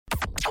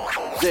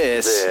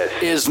This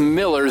is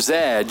Miller's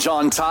Edge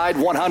on Tide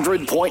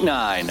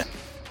 100.9.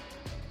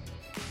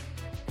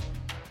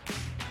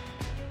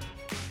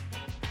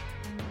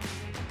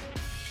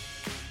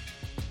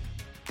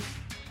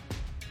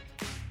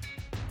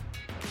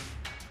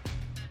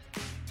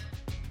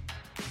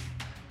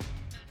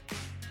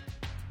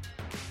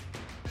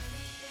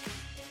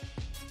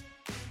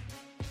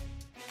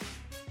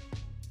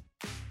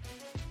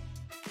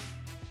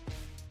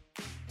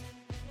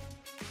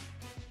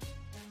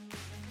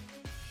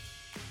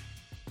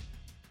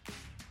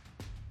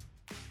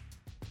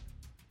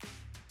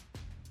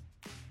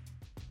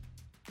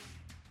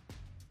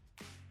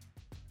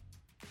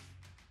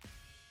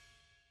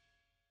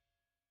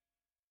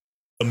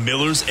 The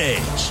Miller's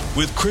Edge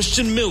with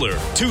Christian Miller,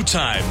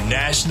 two-time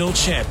national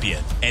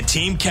champion and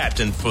team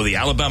captain for the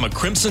Alabama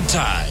Crimson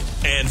Tide,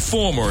 and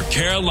former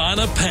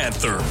Carolina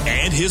Panther,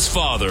 and his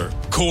father,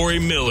 Corey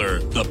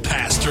Miller, the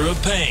pastor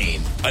of pain,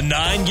 a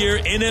 9-year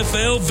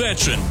NFL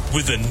veteran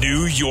with the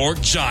New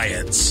York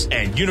Giants,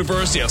 and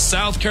University of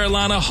South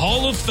Carolina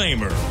Hall of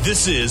Famer.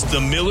 This is The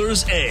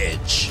Miller's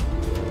Edge.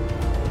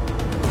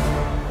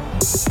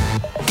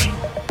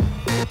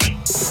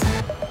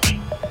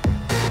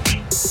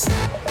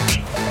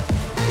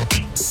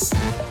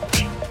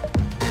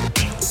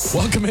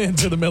 Welcome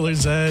into the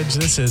Miller's Edge.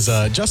 This is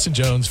Justin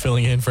Jones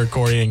filling in for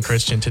Corey and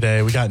Christian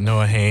today. We got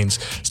Noah Haynes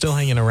still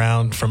hanging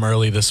around from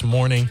early this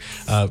morning,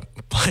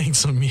 playing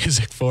some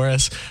music for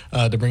us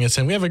to bring us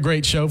in. We have a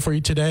great show for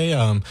you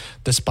today,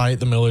 despite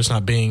the Millers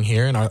not being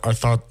here, and our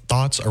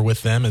thoughts are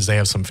with them as they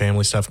have some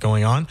family stuff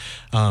going on.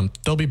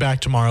 They'll be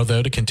back tomorrow,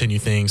 though, to continue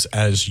things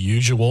as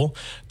usual,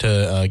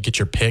 to get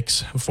your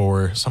picks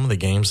for some of the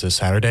games this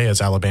Saturday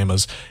as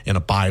Alabama's in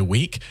a bye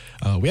week.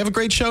 We have a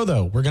great show,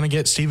 though. We're going to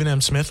get Stephen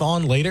M. Smith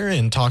on later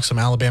and talk some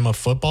Alabama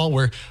football.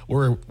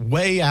 We're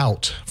way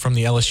out from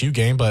the LSU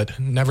game, but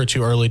never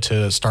too early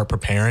to start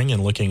preparing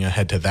and looking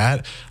ahead to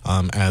that,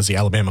 as the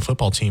Alabama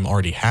football team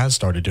already has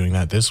started doing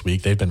that this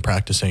week. They've been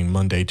practicing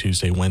Monday,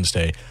 Tuesday,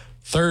 Wednesday,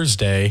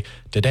 Thursday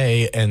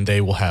today, and they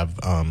will have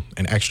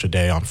an extra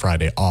day on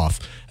Friday off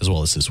as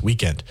well as this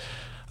weekend.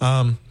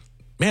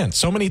 Man,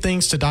 so many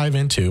things to dive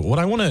into. What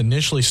I want to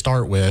initially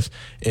start with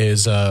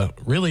is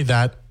really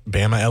that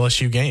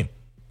Bama-LSU game,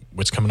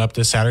 which is coming up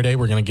this Saturday.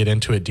 We're going to get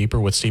into it deeper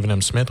with Stephen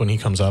M. Smith when he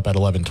comes up at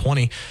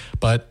 11:20.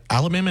 But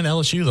Alabama and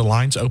LSU, the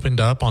lines opened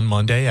up on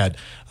Monday at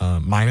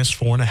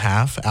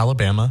 -4.5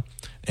 Alabama.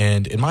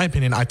 And in my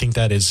opinion, I think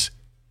that is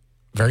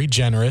very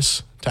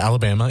generous to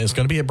Alabama. It's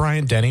going to be at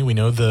Bryant-Denny. We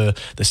know the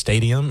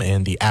stadium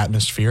and the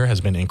atmosphere has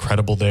been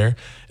incredible there,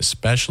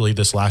 especially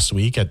this last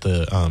week at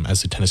the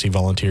as the Tennessee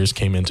Volunteers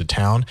came into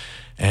town.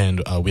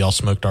 And we all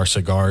smoked our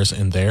cigars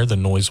in there. The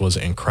noise was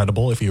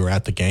incredible if you were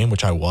at the game,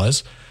 which I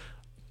was.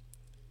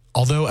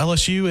 Although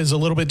LSU is a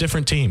little bit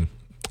different team.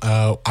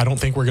 I don't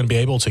think we're going to be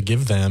able to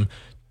give them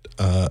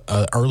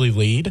an early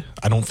lead.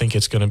 I don't think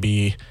it's going to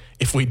be,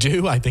 if we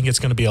do, I think it's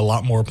going to be a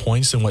lot more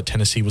points than what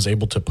Tennessee was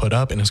able to put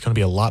up, and it's going to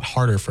be a lot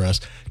harder for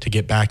us to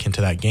get back into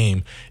that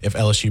game if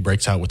LSU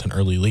breaks out with an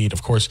early lead.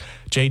 Of course,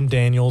 Jaden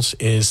Daniels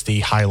is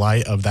the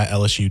highlight of that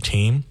LSU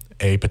team,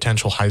 a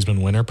potential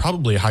Heisman winner,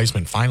 probably a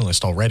Heisman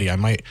finalist already. I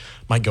might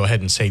go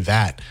ahead and say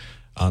that.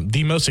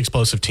 The most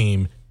explosive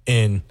team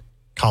in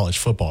college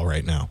football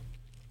right now.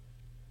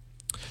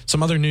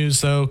 Some other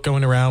news, though,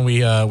 going around. We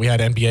had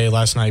NBA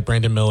last night.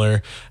 Brandon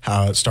Miller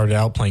started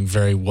out playing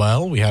very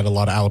well. We had a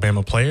lot of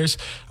Alabama players.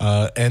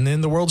 And then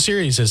the World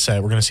Series is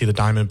set. We're going to see the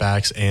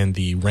Diamondbacks and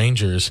the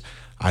Rangers,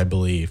 I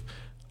believe.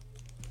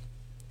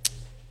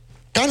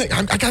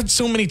 I got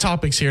so many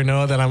topics here,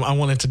 Noah, that I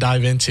wanted to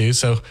dive into.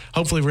 So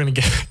hopefully we're going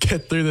to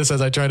get through this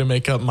as I try to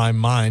make up my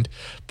mind.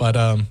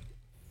 But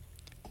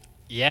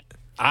yeah.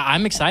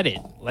 I'm excited.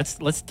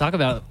 Let's talk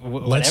about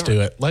whatever. Let's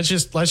do it. Let's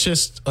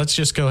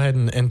just go ahead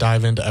and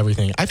dive into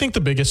everything. I think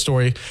the biggest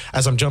story,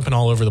 as I'm jumping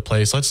all over the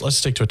place, let's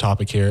stick to a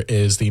topic here,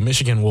 is the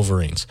Michigan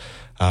Wolverines.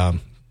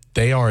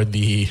 They are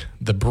the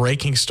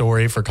breaking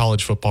story for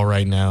college football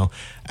right now,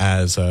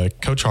 as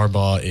Coach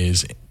Harbaugh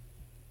is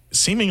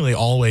seemingly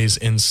always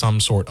in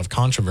some sort of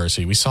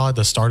controversy. We saw at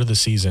the start of the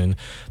season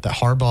that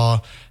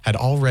Harbaugh had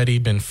already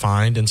been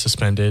fined and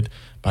suspended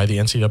by the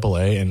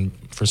NCAA, and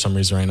for some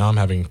reason right now I'm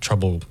having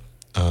trouble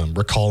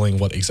recalling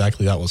what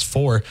exactly that was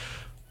for,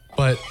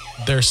 but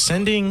they're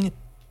sending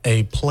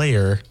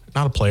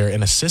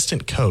an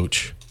assistant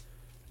coach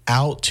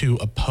out to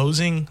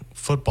opposing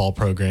football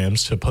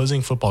programs, to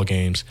opposing football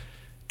games,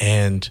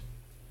 and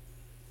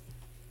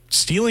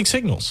stealing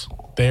signals.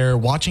 They're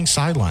watching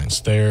sidelines.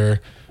 Do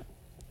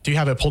you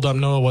have it pulled up,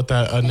 Noah, what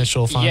that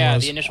initial fine was? Yeah,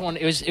 the initial one,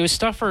 it was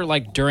stuff for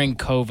like during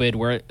COVID,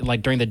 where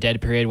like during the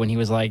dead period when he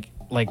was like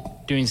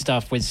doing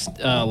stuff with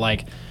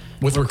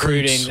with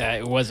recruiting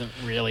that it wasn't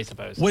really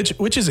supposed to.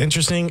 Which is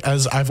interesting,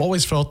 as I've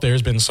always felt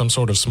there's been some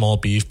sort of small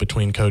beef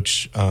between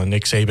Coach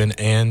Nick Saban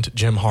and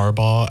Jim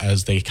Harbaugh,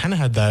 as they kind of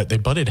had they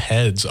butted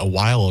heads a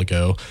while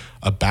ago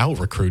about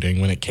recruiting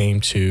when it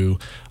came to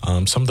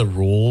some of the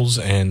rules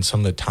and some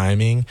of the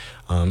timing,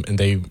 and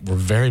they were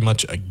very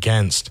much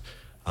against,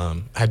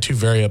 had two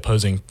very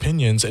opposing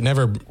opinions. It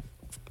never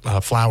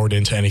flowered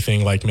into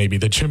anything like maybe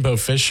the Jimbo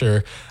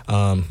Fisher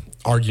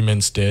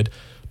arguments did.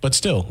 But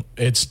still,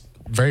 it's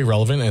very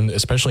relevant, and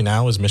especially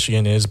now as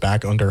Michigan is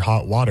back under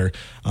hot water.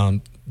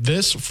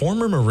 This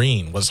former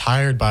Marine was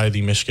hired by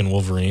the Michigan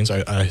Wolverines.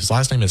 His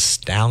last name is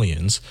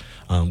Stallions,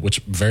 which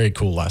very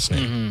cool last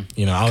name.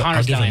 Mm-hmm.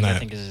 I'll give him that. I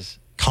think is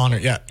Connor,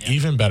 yeah,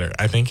 even better.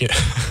 I think it.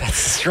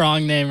 That's a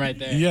strong name right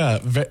there. Yeah,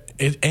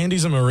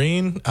 Andy's a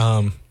Marine,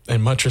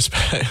 and much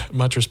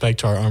respect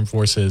to our armed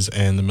forces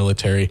and the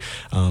military.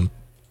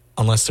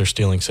 Unless they're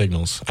stealing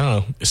signals, I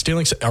don't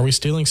know. Are we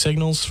stealing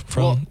signals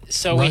from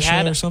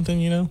Russia or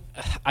something?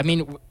 I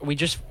mean,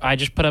 I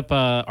just put up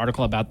an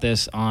article about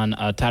this on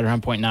Tide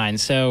 100.9.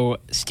 So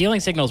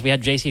stealing signals, we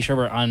had JC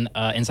Sherbert on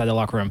Inside the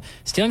Locker Room.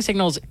 Stealing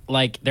signals,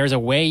 like there's a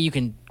way you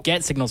can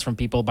get signals from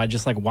people by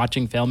just like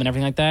watching film and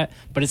everything like that.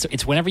 But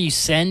it's whenever you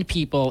send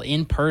people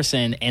in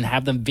person and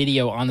have them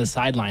video on the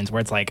sidelines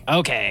where it's like,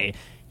 okay,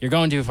 you're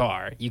going too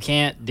far. You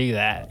can't do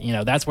that.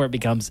 That's where it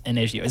becomes an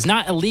issue. It's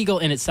not illegal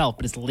in itself,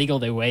 but it's illegal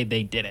the way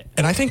they did it.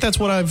 And I think that's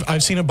what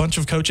I've seen a bunch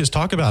of coaches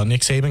talk about.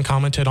 Nick Saban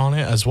commented on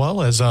it, as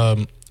well as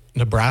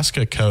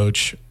Nebraska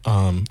coach,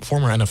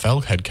 former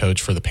NFL head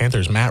coach for the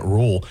Panthers, Matt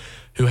Rule,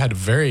 who had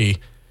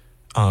very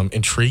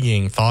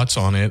intriguing thoughts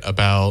on it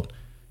about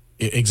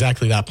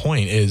exactly that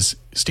point. Is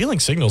stealing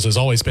signals has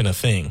always been a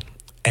thing.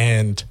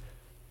 And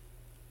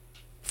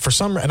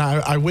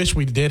I wish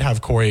we did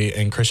have Corey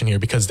and Christian here,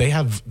 because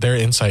their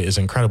insight is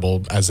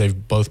incredible, as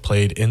they've both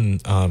played in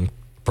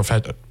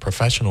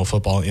professional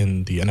football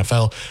in the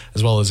NFL,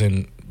 as well as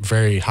in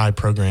very high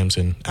programs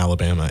in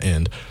Alabama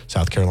and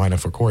South Carolina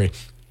for Corey.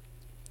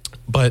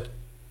 But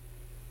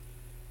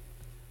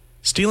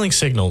stealing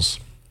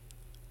signals,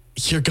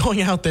 you're going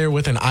out there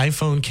with an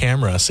iPhone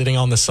camera sitting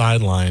on the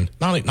sideline,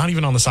 not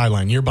even on the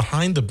sideline, you're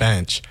behind the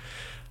bench.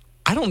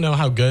 I don't know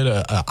how good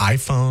an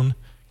iPhone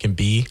can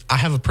be. I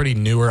have a pretty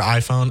newer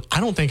iPhone. I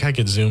don't think I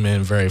could zoom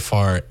in very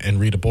far and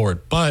read a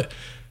board. But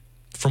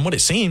from what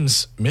it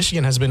seems,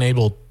 Michigan has been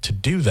able to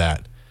do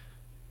that.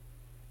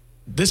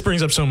 This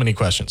brings up so many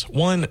questions.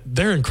 One,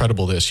 they're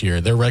incredible this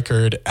year. Their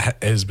record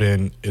is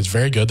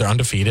very good. They're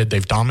undefeated.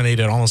 They've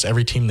dominated almost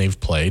every team they've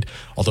played,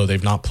 although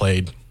they've not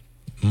played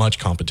much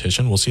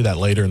competition. We'll see that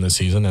later in the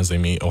season as they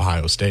meet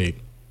Ohio State.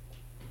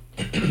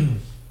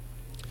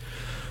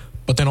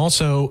 But then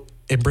also,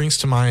 it brings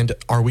to mind,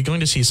 are we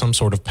going to see some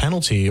sort of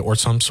penalty or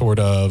some sort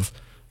of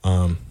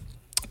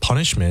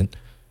punishment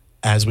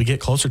as we get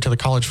closer to the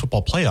college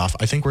football playoff?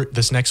 I think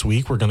this next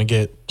week we're going to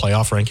get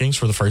playoff rankings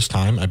for the first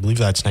time. I believe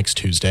that's next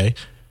Tuesday.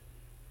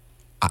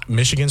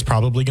 Michigan's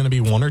probably going to be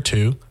 1 or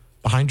 2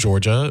 behind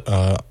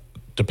Georgia,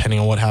 depending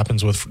on what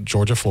happens with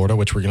Georgia, Florida,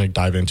 which we're going to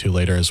dive into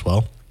later as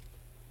well.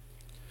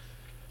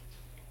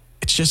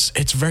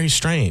 It's very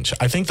strange.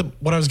 I think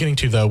what I was getting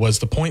to, though, was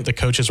the point the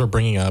coaches were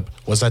bringing up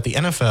was that the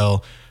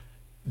NFL,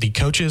 the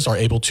coaches are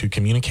able to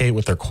communicate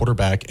with their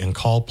quarterback and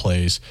call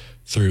plays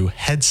through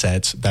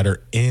headsets that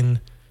are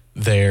in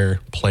their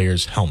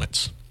players'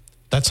 helmets.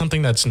 That's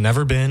something that's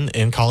never been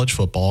in college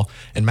football.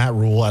 And Matt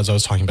Rule, as I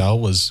was talking about,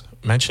 was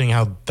mentioning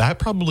how that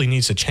probably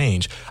needs to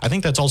change. I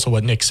think that's also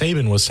what Nick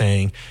Saban was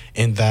saying,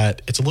 in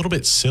that it's a little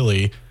bit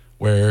silly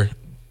where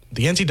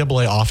the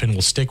NCAA often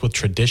will stick with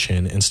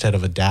tradition instead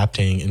of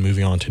adapting and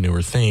moving on to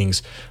newer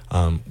things,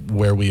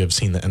 where we have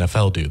seen the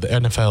NFL do. The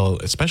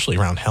NFL, especially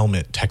around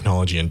helmet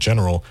technology in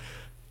general,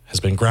 has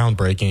been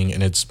groundbreaking,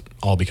 and it's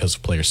all because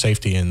of player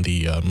safety and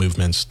the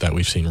movements that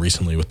we've seen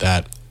recently with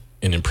that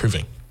in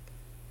improving.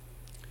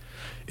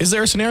 Is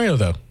there a scenario,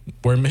 though,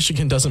 where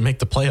Michigan doesn't make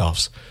the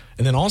playoffs?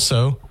 And then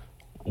also,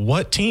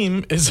 what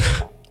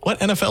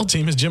NFL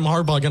team is Jim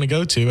Harbaugh going to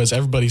go to, as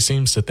everybody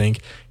seems to think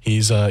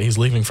he's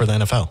leaving for the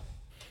NFL?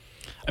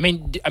 I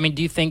mean,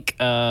 do you think?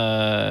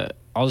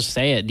 I'll just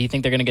say it. Do you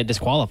think they're going to get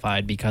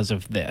disqualified because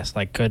of this?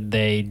 Like, could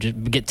they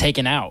just get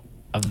taken out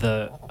of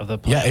the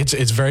playoff? Yeah,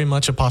 it's very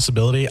much a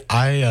possibility.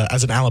 I,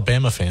 as an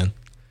Alabama fan,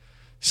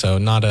 so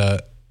not a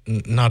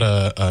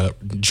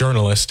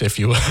journalist, if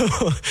you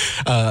will,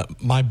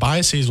 my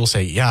biases will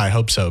say, yeah, I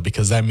hope so,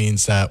 because that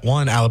means that,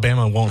 one,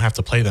 Alabama won't have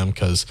to play them,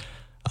 because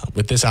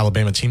with this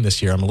Alabama team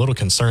this year, I'm a little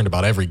concerned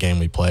about every game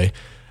we play,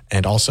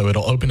 and also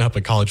it'll open up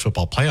a college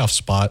football playoff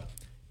spot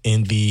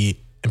in the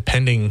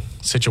impending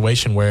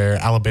situation where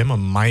Alabama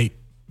might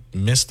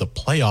miss the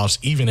playoffs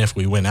even if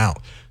we win out.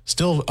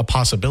 Still a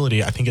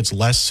possibility. I think it's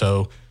less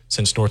so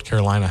since North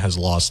Carolina has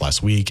lost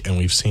last week, and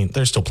we've seen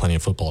there's still plenty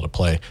of football to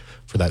play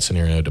for that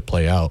scenario to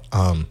play out.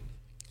 I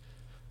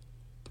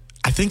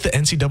think the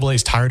NCAA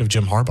is tired of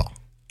Jim Harbaugh.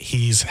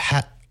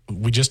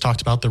 We just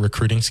talked about the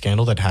recruiting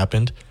scandal that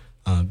happened.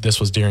 This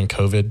was during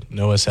COVID,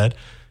 Noah said.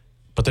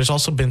 But there's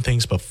also been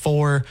things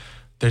before.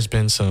 There's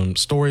been some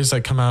stories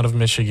that come out of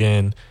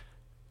Michigan.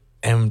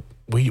 And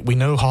we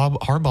know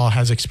Harbaugh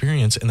has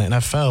experience in the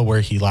NFL,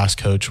 where he last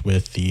coached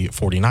with the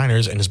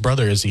 49ers, and his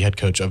brother is the head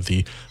coach of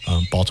the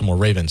Baltimore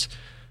Ravens.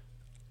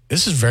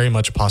 This is very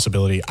much a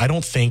possibility. I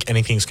don't think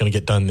anything's going to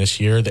get done this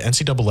year. The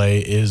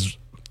NCAA is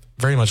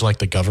very much like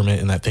the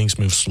government in that things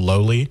move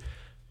slowly.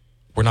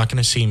 We're not going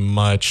to see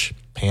much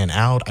pan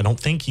out. I don't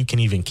think you can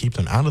even keep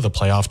them out of the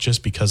playoff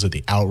just because of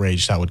the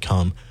outrage that would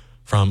come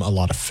from a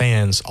lot of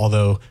fans,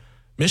 although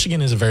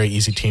Michigan is a very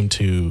easy team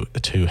to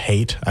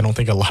hate. I don't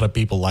think a lot of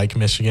people like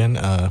Michigan,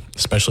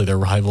 especially their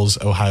rivals,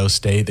 Ohio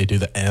State. They do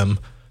the M.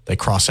 They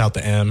cross out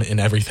the M in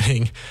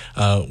everything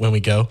when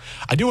we go.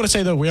 I do want to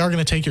say, though, we are going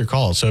to take your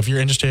calls. So if you're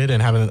interested in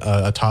having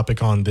a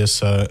topic on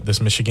this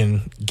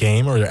Michigan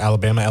game or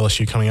Alabama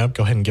LSU coming up,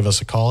 go ahead and give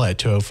us a call at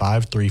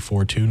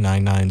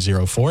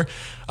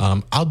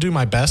 205-342-9904. I'll do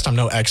my best. I'm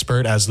no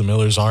expert, as the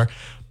Millers are,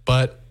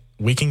 but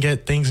we can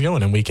get things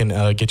going and we can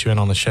get you in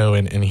on the show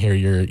and hear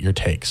your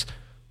takes.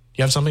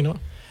 You have something, Noah?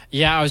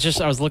 Yeah, I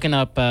was looking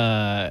up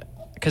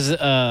because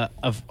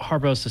of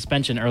Harbaugh's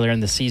suspension earlier in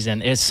the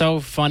season. It's so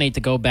funny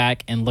to go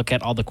back and look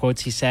at all the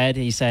quotes he said.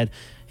 He said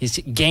he's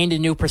gained a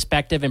new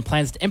perspective and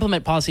plans to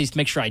implement policies to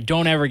make sure I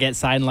don't ever get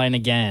sidelined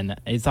again.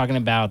 He's talking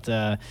about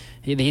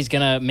he's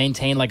going to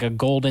maintain like a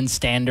golden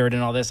standard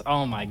and all this.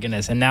 Oh, my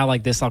goodness. And now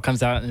like this all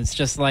comes out and it's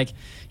just like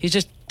he's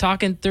just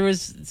talking through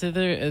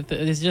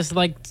he's just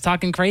like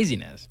talking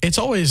craziness. It's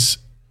always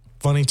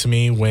funny to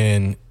me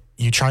when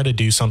you try to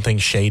do something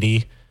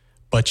shady,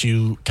 but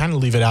you kind of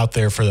leave it out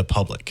there for the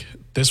public.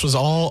 This was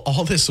all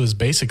this was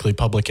basically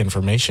public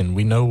information.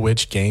 We know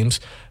which games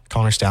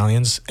Connor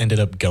Stallions ended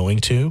up going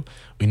to.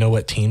 We know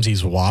what teams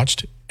he's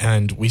watched,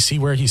 and we see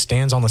where he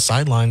stands on the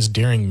sidelines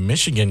during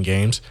Michigan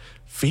games,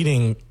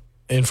 feeding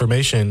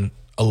information,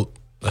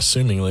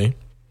 assumingly,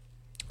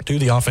 to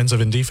the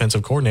offensive and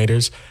defensive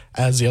coordinators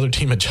as the other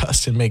team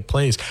adjusts and make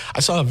plays. I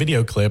saw a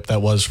video clip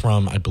that was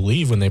from, I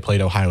believe, when they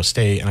played Ohio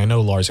State, and I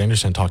know Lars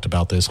Anderson talked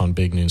about this on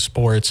Big News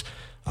Sports.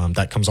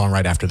 That comes on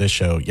right after this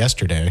show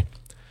yesterday,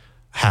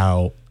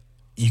 how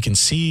you can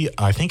see,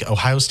 I think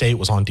Ohio State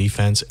was on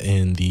defense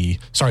they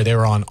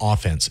were on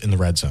offense in the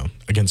red zone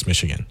against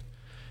Michigan.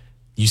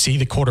 You see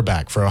the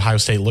quarterback for Ohio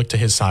State look to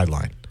his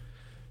sideline,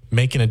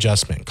 make an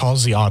adjustment,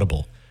 calls the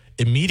audible.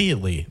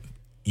 Immediately,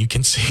 you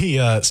can see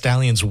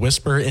Stallions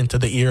whisper into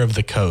the ear of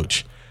the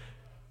coach,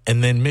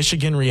 and then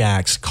Michigan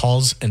reacts,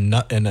 calls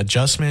an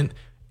adjustment,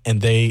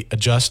 and they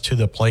adjust to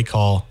the play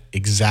call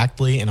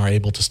exactly and are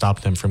able to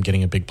stop them from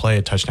getting a big play,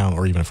 a touchdown,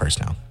 or even a first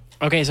down.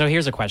 Okay, so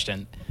here's a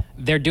question.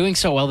 They're doing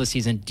so well this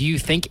season. Do you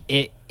think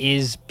it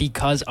is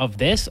because of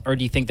this, or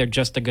do you think they're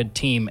just a good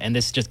team and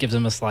this just gives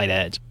them a slight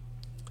edge?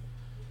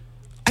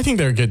 I think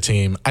they're a good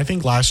team. I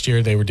think last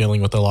year they were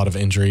dealing with a lot of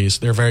injuries.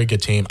 They're a very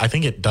good team. I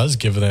think it does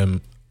give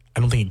them, I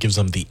don't think it gives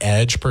them the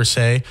edge per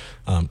se,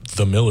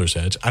 the Miller's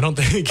edge. I don't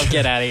think.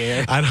 Get out of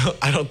here.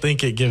 I don't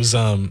think it gives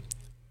them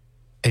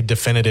a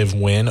definitive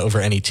win over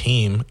any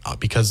team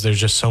because there's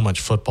just so much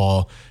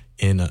football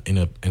in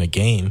a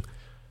game.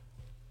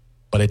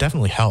 But it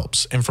definitely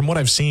helps. And from what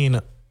I've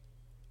seen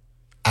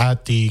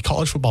at the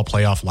college football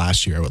playoff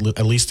last year,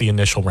 at least the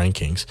initial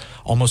rankings,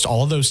 almost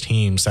all of those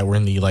teams that were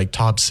in the like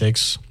top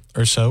 6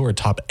 or so or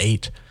top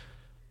 8,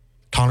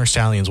 Connor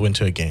Stallions went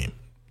to a game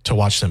to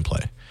watch them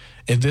play.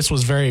 And this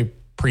was very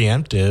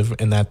preemptive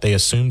in that they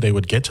assumed they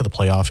would get to the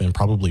playoff and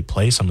probably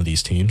play some of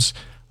these teams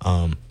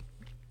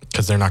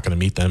because they're not going to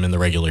meet them in the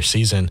regular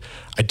season.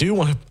 I do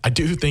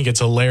think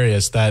it's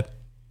hilarious that,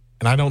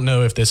 and I don't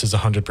know if this is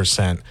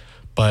 100%,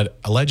 but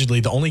allegedly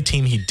the only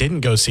team he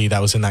didn't go see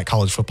that was in that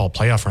college football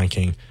playoff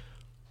ranking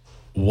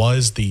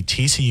was the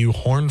TCU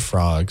Horned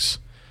Frogs,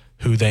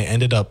 who they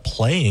ended up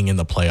playing in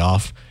the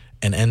playoff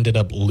and ended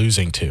up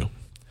losing to.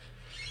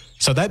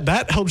 So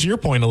that helps your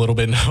point a little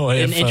bit, Noah.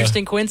 An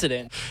interesting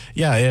coincidence.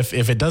 Yeah,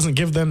 if it doesn't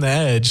give them the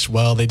edge,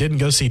 well, they didn't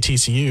go see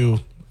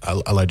TCU,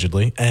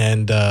 allegedly,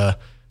 and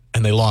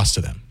they lost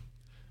to them.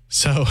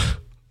 So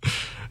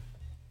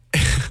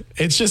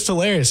it's just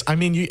hilarious. I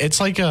mean,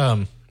 it's like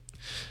the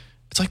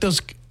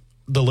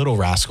Little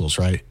Rascals,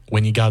 right?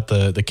 When you got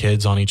the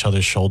kids on each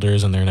other's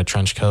shoulders and they're in a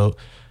trench coat.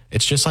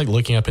 It's just like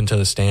looking up into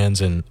the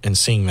stands and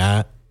seeing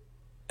that,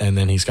 and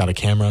then he's got a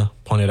camera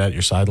pointed at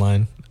your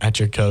sideline, at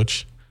your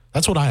coach.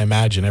 That's what I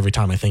imagine every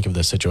time I think of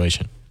this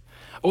situation.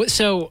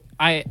 So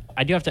I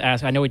do have to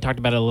ask. I know we talked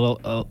about it a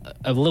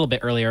little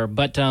bit earlier,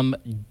 but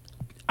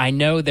I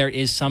know there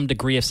is some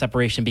degree of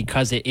separation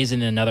because it is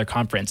in another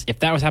conference. If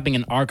that was happening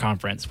in our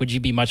conference, would you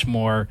be much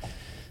more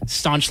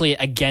staunchly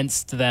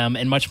against them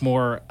and much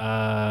more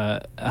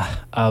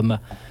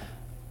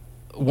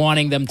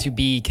wanting them to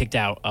be kicked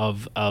out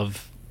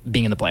of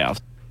being in the playoffs?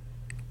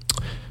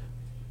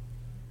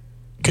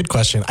 Good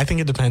question. I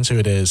think it depends who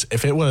it is.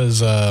 If it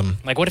was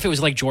what if it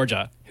was like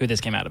Georgia, who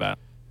this came out about?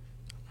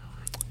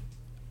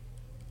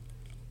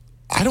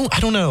 I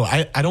don't know.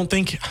 I don't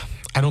think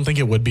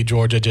it would be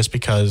Georgia just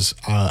because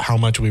how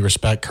much we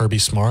respect Kirby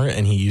Smart,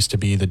 and he used to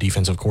be the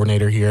defensive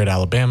coordinator here at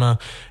Alabama.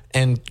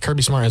 And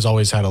Kirby Smart has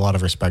always had a lot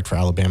of respect for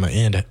Alabama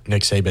and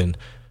Nick Saban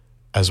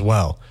as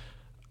well.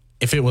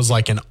 If it was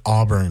like an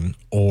Auburn,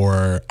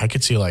 or I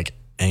could see like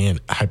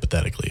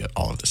hypothetically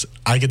all of this,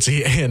 I could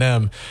see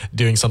A&M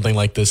doing something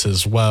like this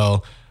as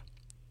well.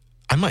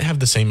 I might have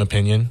the same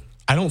opinion.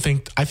 I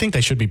think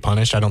they should be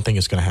punished. I don't think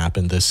it's going to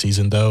happen this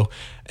season though.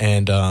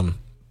 And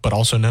but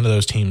also none of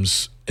those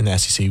teams in the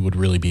SEC would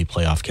really be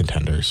playoff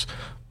contenders,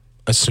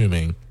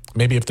 assuming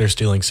maybe if they're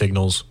stealing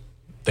signals,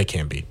 they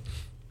can beat.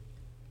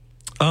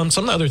 Some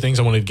of the other things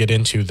I wanted to get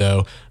into,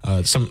 though,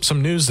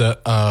 some news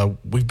that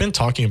we've been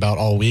talking about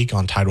all week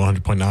on Tide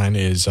 100.9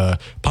 is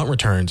punt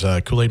returns.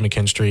 Kool-Aid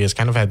McKinstry has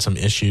kind of had some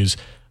issues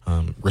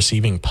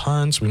receiving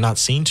punts. We've not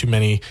seen too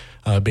many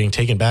being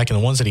taken back, and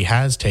the ones that he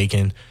has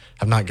taken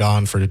have not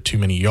gone for too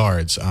many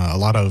yards. A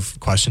lot of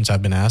questions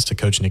have been asked to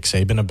Coach Nick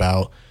Saban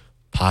about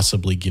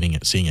possibly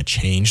seeing a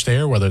change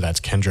there, whether that's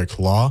Kendrick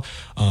Law.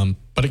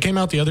 But it came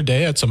out the other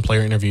day at some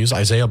player interviews.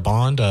 Isaiah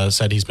Bond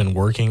said he's been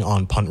working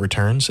on punt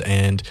returns,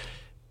 and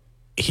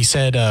he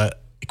said,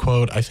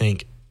 quote, I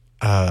think,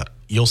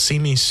 you'll see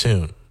me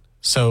soon.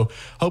 So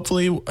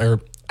hopefully,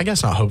 or I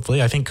guess not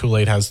hopefully, I think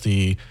Kool-Aid has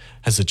the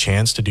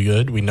chance to do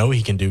good. We know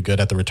he can do good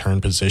at the return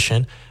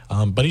position,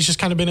 but he's just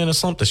kind of been in a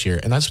slump this year,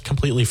 and that's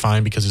completely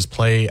fine because his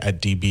play at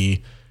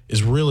DB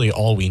is really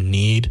all we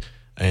need,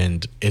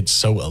 and it's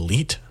so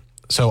elite.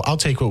 So I'll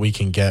take what we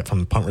can get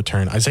from the punt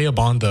return. Isaiah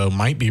Bond, though,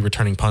 might be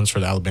returning punts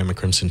for the Alabama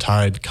Crimson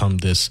Tide come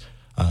this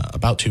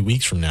about 2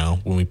 weeks from now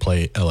when we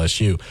play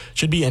LSU.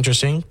 Should be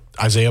interesting.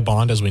 Isaiah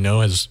Bond, as we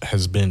know,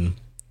 has been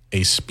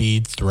a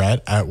speed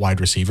threat at wide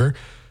receiver.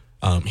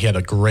 He had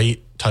a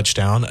great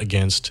touchdown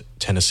against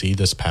Tennessee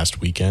this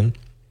past weekend,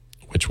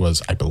 which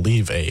was, I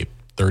believe, a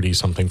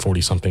 30-something,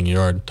 40-something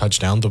yard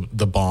touchdown.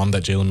 The bomb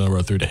that Jalen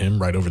Milroe threw to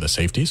him right over the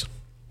safeties.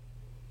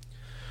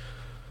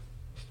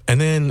 And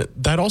then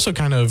that also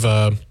kind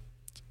of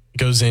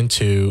goes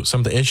into some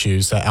of the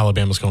issues that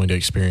Alabama's going to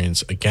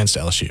experience against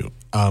LSU.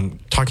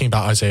 Talking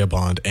about Isaiah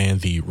Bond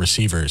and the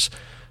receivers,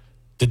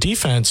 the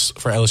defense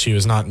for LSU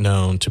is not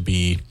known to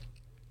be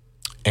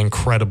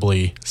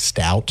incredibly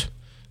stout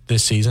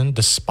this season,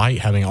 despite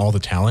having all the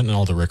talent and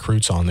all the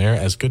recruits on there.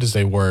 As good as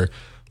they were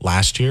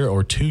last year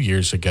or 2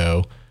 years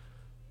ago,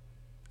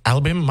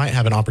 Alabama might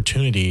have an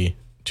opportunity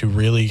to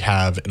really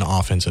have an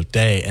offensive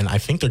day, and I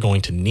think they're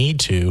going to need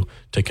to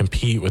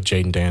compete with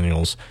Jaden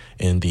Daniels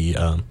in the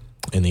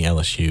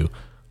LSU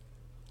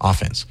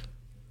offense.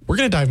 We're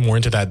going to dive more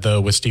into that,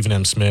 though, with Stephen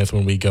M. Smith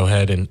when we go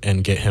ahead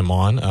and get him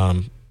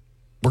on.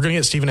 We're going to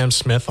get Stephen M.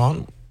 Smith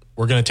on.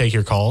 We're going to take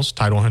your calls,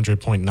 Tide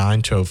 100.9,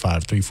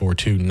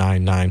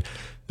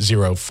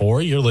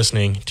 205-342-9904. You're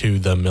listening to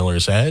The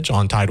Miller's Edge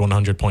on Tide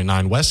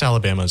 100.9, West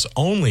Alabama's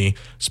only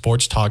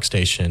sports talk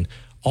station,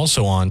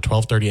 also on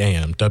 1230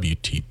 AM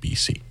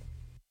WTBC.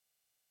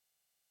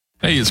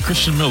 Hey, it's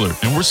Christian Miller,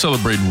 and we're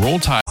celebrating Roll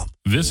Tide.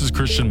 This is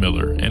Christian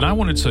Miller, and I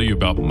want to tell you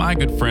about my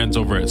good friends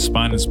over at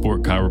Spine &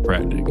 Sport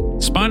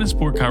Chiropractic. Spine &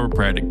 Sport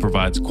Chiropractic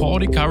provides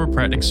quality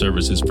chiropractic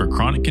services for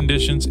chronic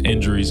conditions,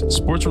 injuries,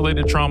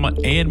 sports-related trauma,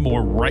 and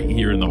more right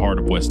here in the heart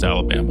of West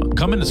Alabama.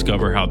 Come and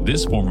discover how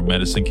this form of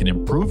medicine can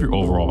improve your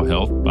overall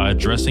health by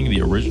addressing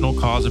the original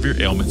cause of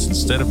your ailments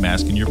instead of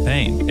masking your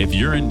pain. If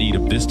you're in need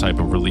of this type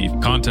of relief,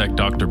 contact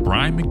Dr.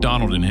 Brian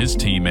McDonald and his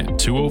team at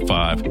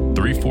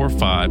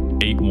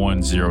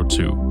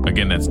 205-345-8102.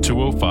 Again, that's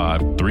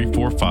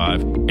 205-345-8102.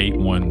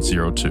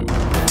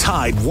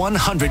 Tide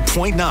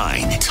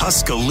 100.9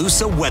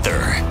 Tuscaloosa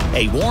weather.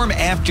 A warm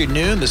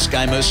afternoon. The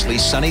sky mostly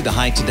sunny. The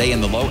high today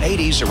in the low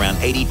 80s, around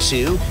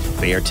 82.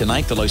 Fair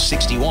tonight, the low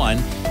 61.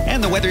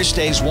 And the weather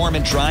stays warm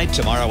and dry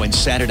tomorrow and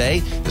Saturday.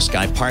 The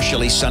sky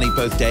partially sunny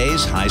both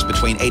days. Highs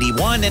between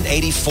 81 and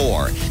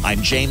 84.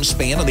 I'm James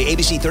Spann on the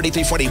ABC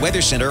 3340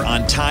 Weather Center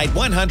on Tide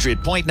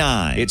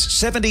 100.9. It's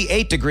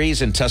 78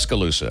 degrees in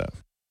Tuscaloosa.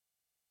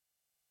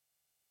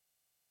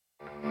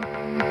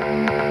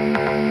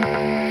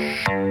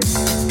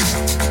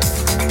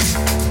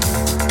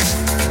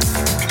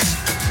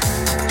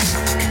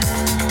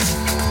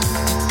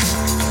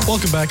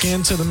 Welcome back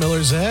into the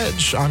Miller's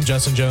Edge. I'm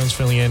Justin Jones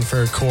filling in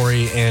for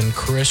Corey and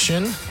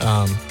Christian.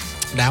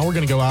 Now we're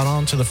going to go out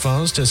onto the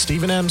phones to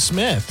Stephen M.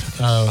 Smith.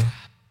 The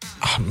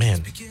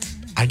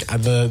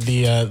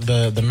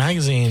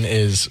magazine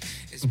is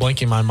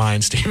blanking my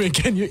mind. Stephen,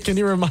 can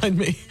you remind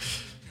me?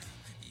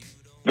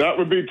 That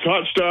would be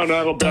Touchdown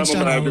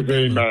Alabama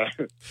magazine.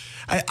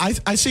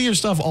 I see your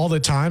stuff all the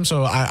time,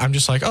 so I'm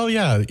just like, oh,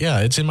 yeah,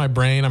 it's in my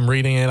brain. I'm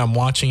reading it. I'm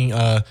watching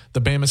the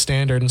Bama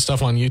Standard and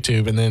stuff on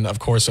YouTube. And then, of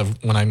course,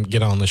 when I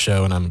get on the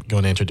show and I'm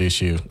going to introduce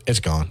you,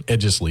 it's gone. It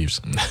just leaves.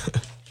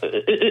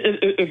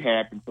 It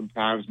happens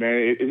sometimes,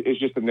 man. It's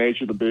just the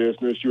nature of the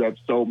business. You have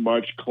so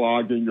much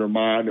clogged in your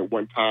mind at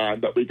one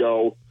time that we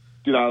go,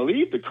 did I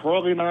leave the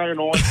curling iron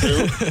on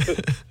too?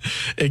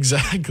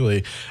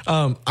 Exactly.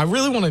 I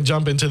really want to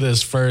jump into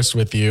this first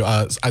with you.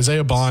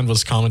 Isaiah Bond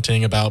was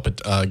commenting about,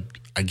 I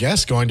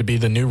guess, going to be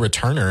the new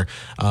returner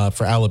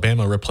for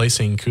Alabama,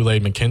 replacing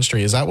Kool-Aid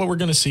McKinstry. Is that what we're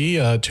going to see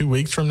 2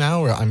 weeks from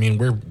now? I mean,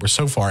 we're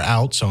so far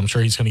out, so I'm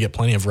sure he's going to get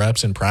plenty of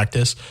reps in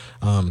practice.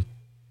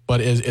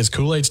 But is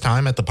Kool-Aid's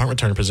time at the punt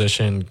return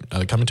position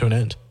coming to an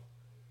end?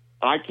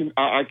 I can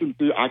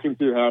see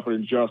it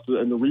happening, Justin,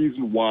 and the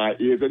reason why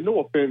is, and no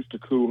offense to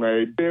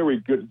Kool-Aid,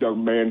 very good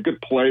young man, good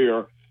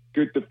player,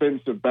 good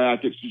defensive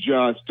back. It's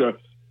just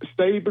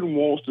Saban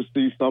wants to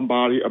see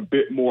somebody a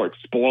bit more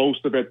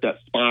explosive at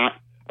that spot.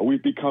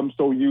 We've become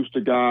so used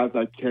to guys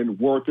that can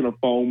work in a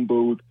phone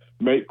booth,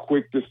 make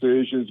quick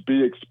decisions,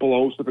 be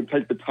explosive, and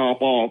take the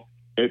top off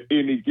at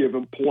any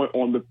given point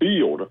on the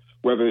field,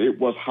 whether it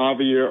was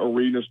Javier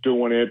Arenas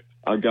doing it,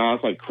 guys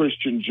like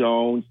Christian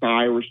Jones,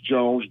 Cyrus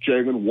Jones,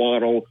 Jalen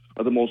Waddle,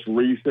 or the most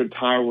recent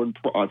Tyrone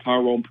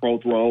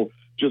Prothro.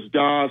 Just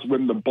guys,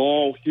 when the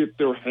ball hit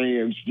their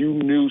hands, you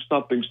knew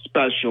something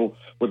special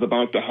was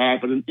about to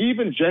happen. And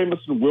even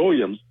Jamison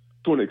Williams,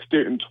 to an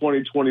extent in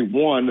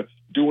 2021,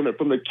 doing it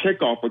from the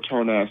kickoff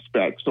return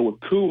aspect. So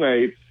with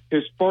Kool-Aid,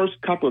 his first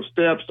couple of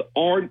steps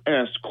aren't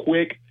as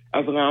quick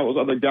as a lot of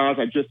those other guys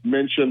I just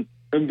mentioned.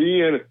 And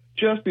then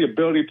just the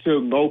ability to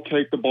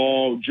locate the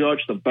ball, judge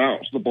the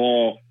bounce of the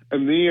ball,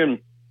 and then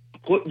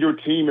put your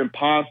team in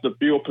positive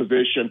field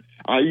position.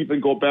 I even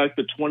go back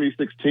to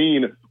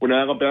 2016 when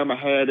Alabama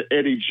had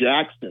Eddie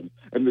Jackson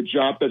and the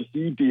job that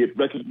he did,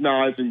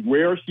 recognizing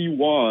where he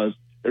was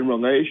in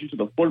relation to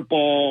the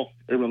football,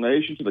 in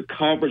relation to the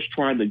coverage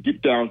trying to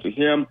get down to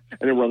him,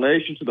 and in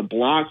relation to the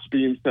blocks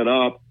being set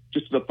up.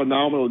 Just a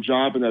phenomenal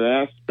job in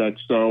that aspect.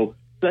 So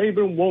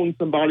Saban wanting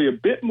somebody a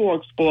bit more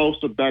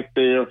explosive back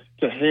there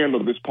to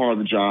handle this part of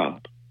the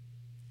job.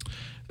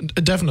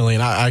 Definitely,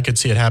 and I could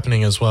see it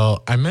happening as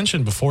well. I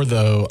mentioned before,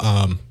 though,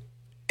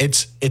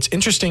 it's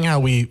interesting how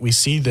we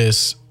see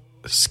this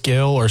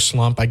skill or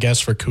slump, I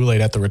guess, for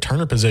Kool-Aid at the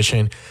returner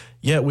position,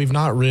 yet we've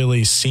not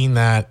really seen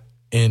that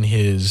in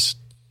his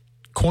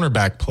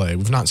cornerback play.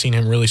 We've not seen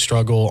him really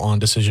struggle on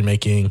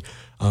decision-making,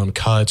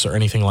 cuts, or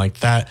anything like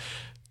that.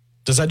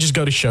 Does that just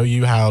go to show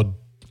you how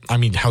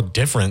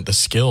different the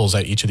skills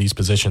at each of these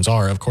positions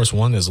are? Of course,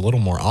 one is a little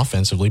more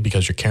offensively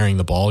because you're carrying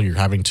the ball, you're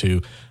having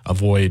to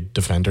avoid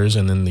defenders,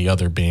 and then the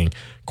other being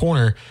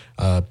corner,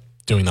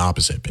 doing the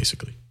opposite,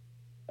 basically.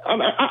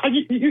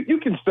 You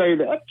can say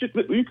that.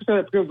 You can say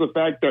that because of the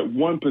fact that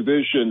one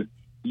position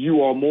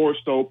you are more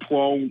so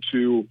prone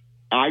to,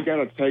 I got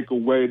to take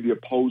away the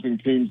opposing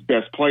team's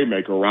best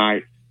playmaker,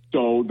 right?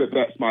 So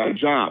that's my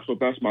job. So if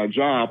that's my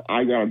job,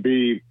 I got to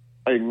be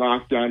a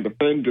lockdown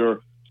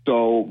defender.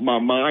 So my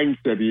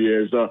mindset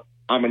is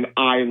I'm an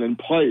island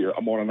player.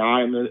 I'm on an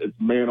island. It's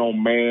man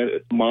on man.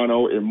 It's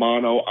mano a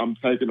mano. I'm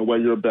taking away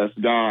your best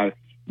guy.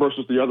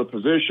 Versus the other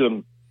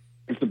position,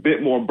 it's a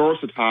bit more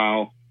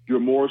versatile. You're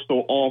more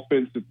so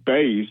offensive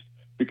based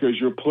because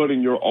you're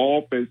putting your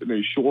offense in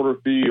a shorter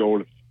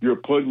field. You're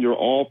putting your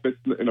offense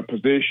in a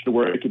position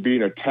where it could be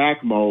in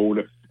attack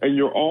mode. And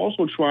you're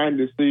also trying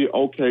to see,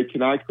 okay,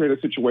 can I create a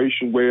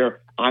situation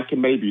where I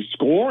can maybe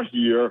score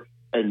here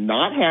and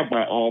not have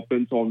my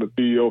offense on the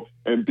field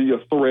and be a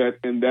threat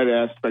in that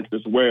aspect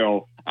as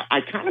well.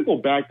 I kind of go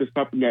back to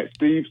something that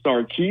Steve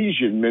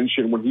Sarkisian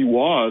mentioned when he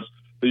was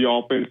the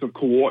offensive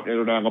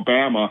coordinator at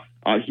Alabama.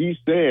 He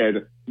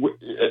said,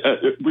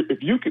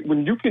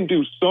 when you can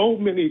do so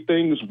many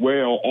things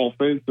well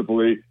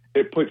offensively,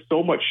 it puts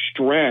so much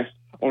stress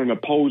on an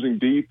opposing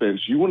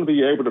defense. You want to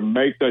be able to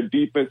make that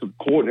defensive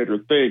coordinator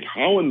think,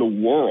 how in the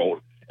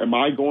world am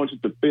I going to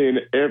defend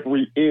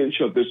every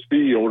inch of this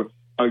field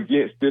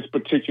against this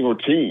particular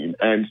team?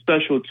 And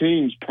special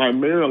teams,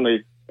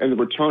 primarily in the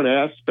return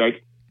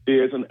aspect,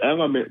 is an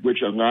element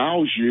which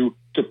allows you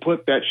to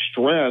put that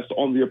stress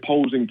on the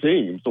opposing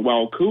team. So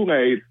while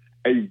Kool-Aid,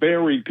 a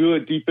very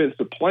good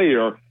defensive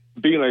player,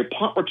 being a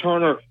punt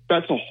returner,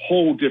 that's a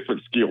whole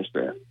different skill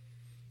set.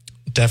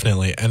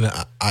 Definitely, and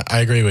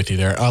I agree with you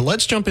there.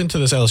 Let's jump into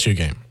this LSU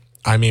game.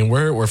 I mean,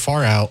 we're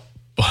far out,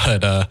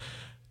 but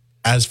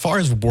as far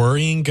as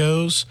worrying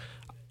goes,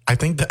 I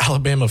think the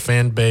Alabama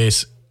fan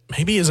base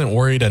maybe isn't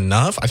worried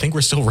enough. I think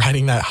we're still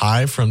riding that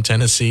high from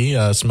Tennessee,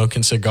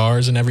 smoking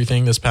cigars and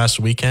everything this past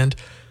weekend.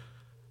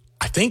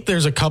 I think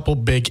there's a couple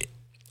big,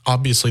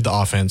 obviously the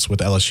offense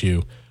with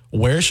LSU.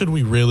 Where should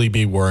we really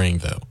be worrying,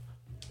 though?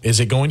 Is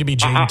it going to be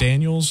Jaden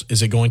Daniels?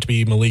 Is it going to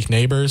be Malik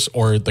Neighbors,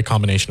 or the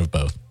combination of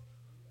both?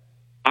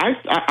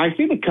 I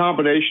think a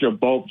combination of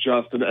both,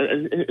 Justin,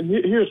 and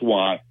here's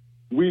why.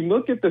 We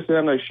look at this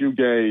LSU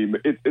game,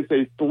 it's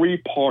a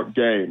three-part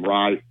game,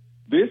 right?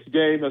 This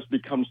game has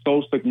become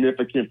so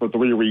significant for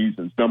three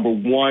reasons. Number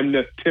one,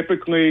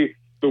 typically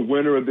the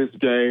winner of this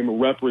game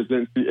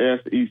represents the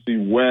SEC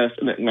West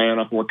in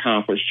Atlanta for a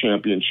conference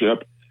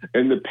championship.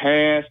 In the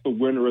past, the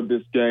winner of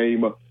this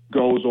game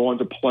goes on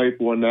to play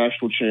for a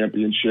national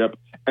championship.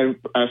 And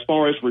as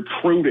far as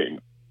recruiting,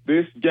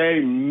 this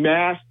game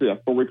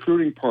massive for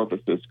recruiting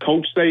purposes.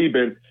 Coach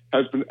Saban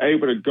has been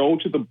able to go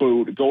to the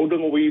boot, go to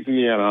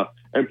Louisiana,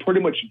 and pretty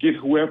much get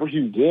whoever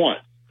he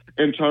wants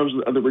in terms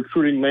of the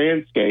recruiting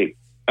landscape.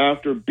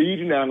 After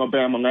beating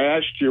Alabama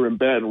last year in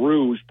Baton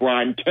Rouge,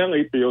 Brian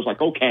Kelly feels like,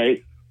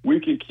 okay, we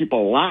can keep a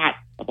lot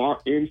of our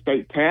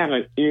in-state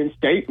talent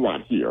in-state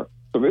right here.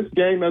 So this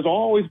game has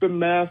always been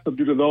massive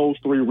due to those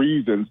three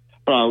reasons.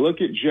 But I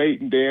look at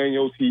Jaden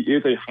Daniels. He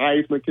is a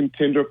Heisman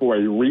contender for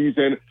a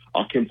reason.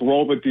 Can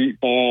throw the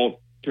deep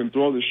ball, can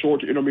throw the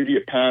short to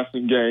intermediate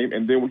passing game,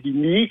 and then when he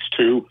needs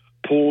to,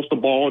 pulls the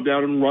ball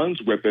down and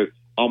runs with it.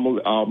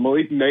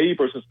 Malik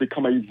Neighbors has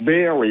become a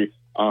very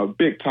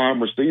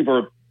big-time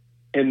receiver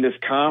in this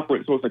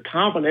conference. So it's a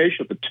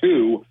combination of the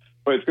two,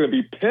 but it's going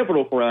to be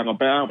pivotal for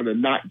Alabama to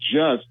not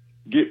just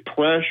get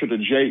pressure to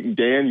Jaden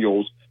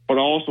Daniels, but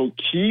also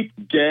keep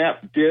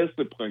gap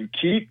discipline,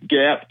 keep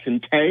gap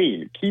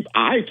contained, keep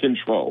eye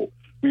control.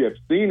 We have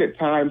seen at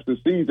times this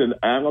season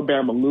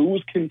Alabama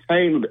lose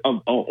containment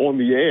on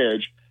the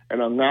edge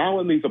and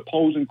allowing these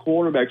opposing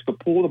quarterbacks to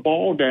pull the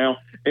ball down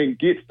and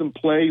get some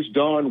plays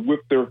done with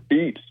their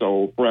feet.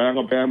 So for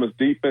Alabama's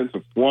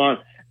defensive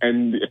front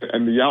and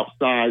the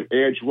outside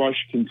edge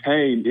rush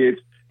contained, it's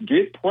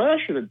get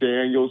pressure to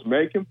Daniels,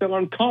 make him feel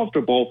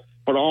uncomfortable,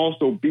 but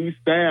also be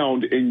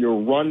sound in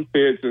your run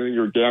fits and in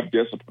your gap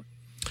discipline.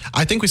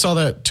 I think we saw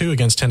that too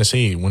against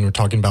Tennessee when we're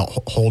talking about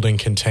holding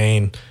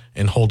contain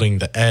and holding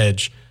the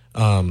edge.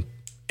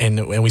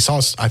 And we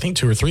saw, I think,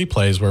 2 or 3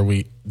 plays where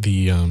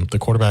the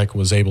quarterback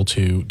was able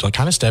to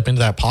kind of step into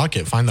that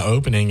pocket, find the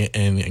opening,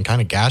 and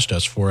kind of gashed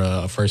us for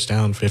a first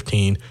down,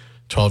 15,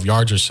 12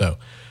 yards or so.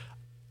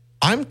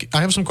 I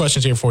have some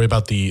questions here for you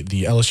about the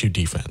LSU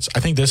defense.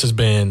 I think this has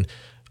been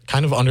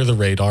kind of under the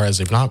radar as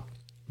they've not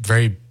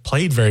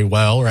played very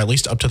well, or at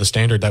least up to the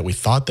standard that we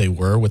thought they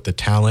were with the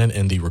talent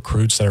and the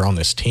recruits that are on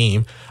this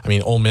team. I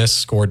mean, Ole Miss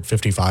scored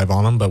 55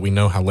 on them, but we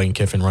know how Lane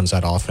Kiffin runs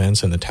that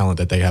offense and the talent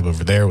that they have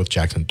over there with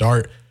Jackson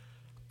Dart.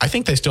 I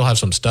think they still have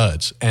some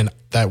studs, and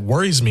that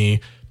worries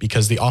me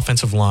because the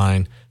offensive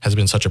line has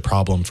been such a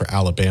problem for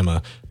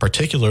Alabama.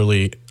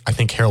 Particularly, I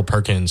think Harold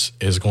Perkins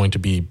is going to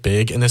be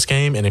big in this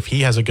game, and if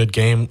he has a good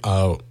game,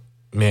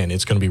 man,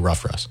 it's going to be rough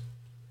for us.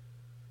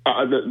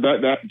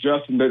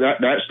 Justin,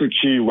 that's the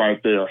key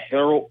right there.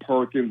 Harold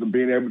Perkins and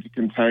being able to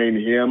contain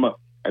him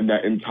and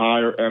that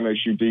entire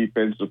MSU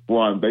defensive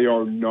front. They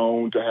are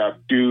known to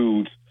have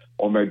dudes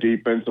on their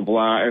defensive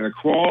line and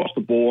across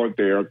the board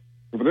there.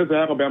 For this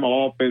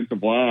Alabama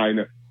offensive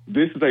line,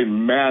 this is a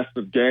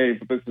massive game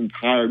for this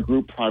entire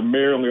group,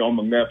 primarily on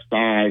the left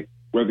side,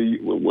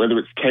 whether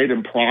it's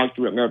Caden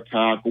Proctor at left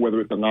tackle, whether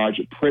it's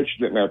Elijah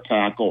Pritchett at left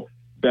tackle.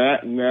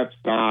 That left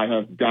side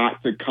has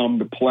got to come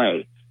to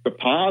play. The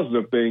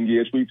positive thing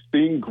is we've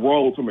seen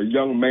growth from a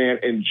young man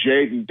in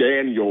Jaden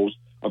Daniels,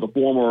 the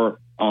former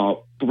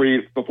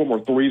 3 to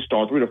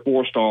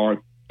 4-star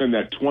in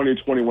that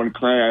 2021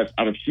 class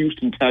out of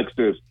Houston,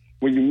 Texas.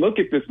 When you look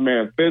at this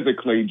man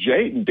physically,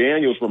 Jaden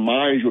Daniels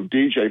reminds you of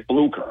DJ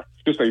Fluker,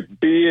 just a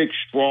big,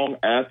 strong,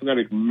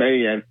 athletic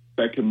man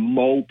that can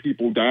mow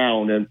people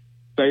down. And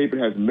Saban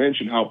has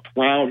mentioned how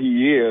proud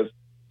he is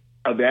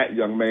of that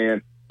young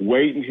man,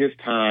 waiting his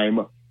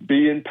time,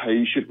 being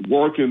patient,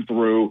 working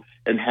through,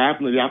 and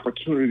having the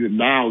opportunity to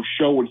now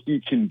show what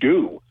he can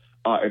do.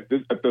 At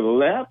the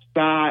left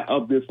side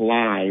of this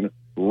line,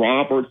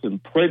 Roberts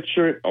and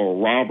Pritchard or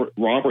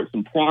Roberts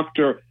and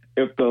Proctor,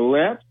 if the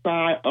left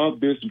side of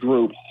this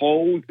group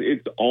holds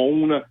its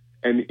own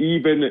and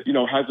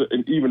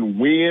even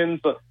wins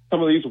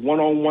some of these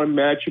one-on-one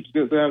matchups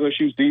against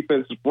LSU's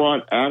defensive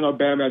front,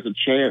 Alabama has a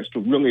chance to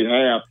really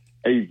have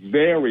a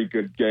very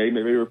good game,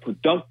 a very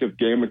productive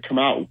game, and come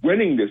out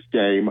winning this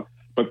game.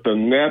 But the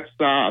left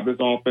side of this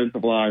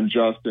offensive line,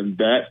 Justin,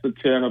 that's the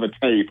 10 of the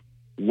tape.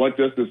 What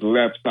does this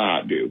left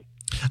side do?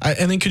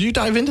 And then could you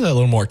dive into that a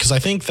little more? Because I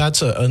think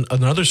that's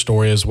another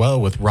story as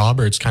well with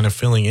Roberts kind of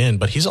filling in.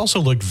 But he's also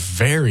looked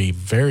very,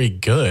 very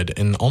good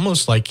and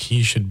almost like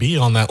he should be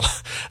on that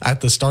at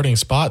the starting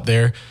spot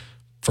there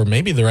for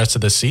maybe the rest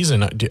of the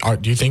season. Do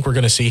you think we're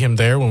going to see him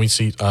there when we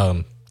see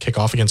kick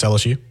off against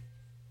LSU?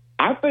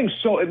 I think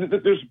so.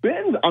 There's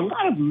been a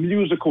lot of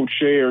musical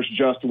chairs,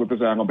 Justin, with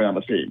this Alabama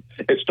team.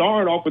 It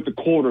started off with the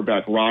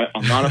quarterback, right?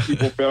 A lot of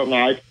people felt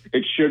like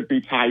it should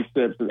be Ty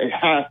Simpson. It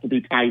has to be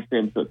Ty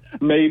Simpson.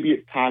 Maybe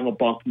it's Tyler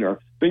Buckner.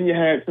 Then you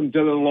had some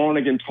Dylan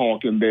Lonergan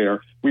talking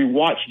there. We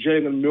watched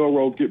Jalen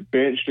Milroe get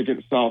benched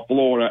against South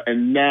Florida,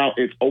 and now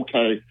it's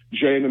okay.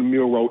 Jalen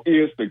Milroe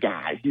is the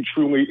guy. He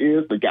truly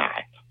is the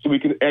guy. So we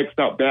can X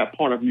out that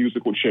part of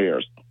musical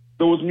chairs.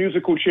 Those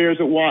musical chairs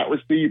at wide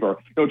receiver.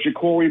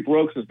 Ja'Cory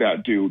Brooks is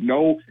that dude.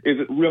 No, is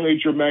it really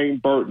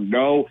Jermaine Burton?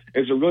 No,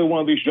 is it really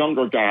one of these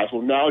younger guys?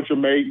 Well, now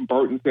Jermaine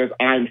Burton says,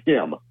 I'm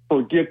him.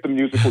 Forget the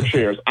musical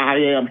chairs. I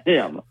am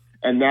him.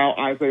 And now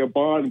Isaiah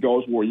Bond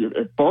goes, well,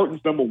 if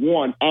Burton's number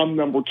 1, I'm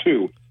number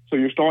 2. So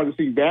you're starting to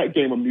see that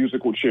game of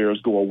musical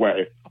chairs go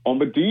away. On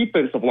the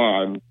defensive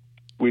line,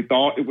 we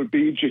thought it would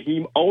be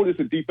Jaheim Otis,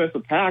 a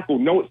defensive tackle.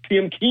 No, it's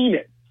Tim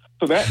Keenan.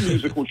 So that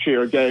musical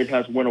chair game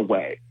has went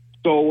away.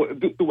 So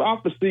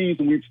throughout the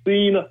season, we've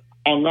seen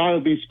a lot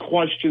of these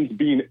questions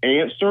being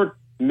answered.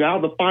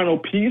 Now the final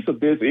piece of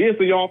this is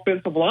the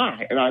offensive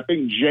line. And I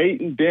think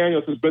Jaden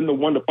Daniels has been the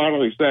one to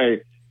finally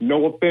say,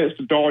 no offense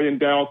to Darian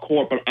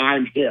Dalcourt, but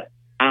I'm him.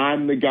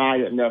 I'm the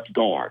guy at left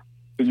guard.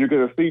 So you're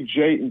going to see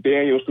Jaden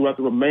Daniels throughout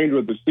the remainder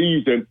of the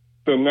season.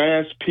 The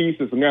last piece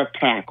is left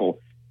tackle.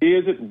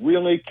 Is it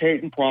really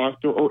Caden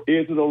Proctor or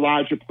is it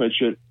Elijah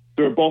Pritchett?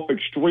 They're both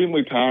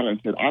extremely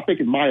talented. I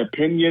think, in my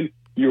opinion,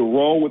 you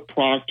roll with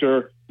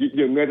Proctor.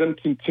 You let him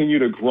continue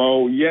to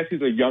grow. Yes,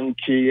 he's a young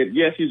kid.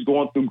 Yes, he's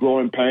going through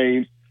growing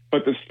pains,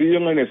 but the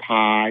ceiling is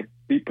high.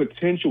 The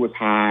potential is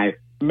high.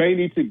 May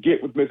need to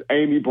get with Miss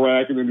Amy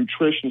Bragg and the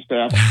nutrition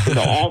staff in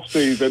the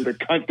offseason to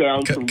cut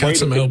down some weight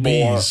some a bit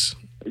LBs.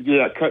 more.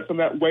 Yeah, cut some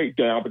of that weight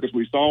down because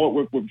we saw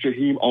it with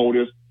Jaheim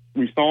Otis.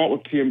 We saw it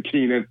with Tim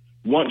Keenan.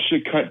 once you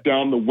cut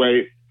down the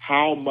weight,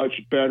 how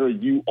much better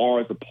you are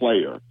as a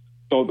player.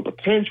 So the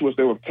potential is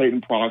there with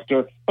Peyton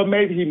Proctor, but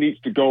maybe he needs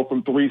to go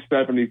from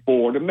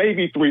 374 to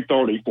maybe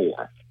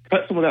 334.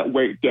 Cut some of that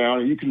weight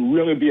down, and you can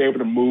really be able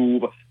to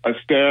move,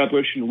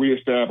 establish, and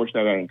reestablish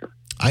that anchor.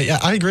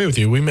 I agree with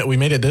you. We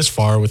made it this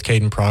far with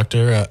Caden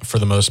Proctor for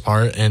the most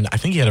part, and I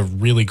think he had a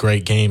really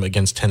great game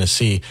against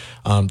Tennessee.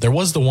 There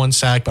was the one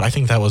sack, but I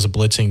think that was a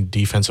blitzing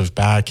defensive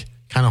back.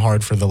 Kind of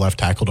hard for the left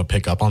tackle to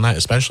pick up on that,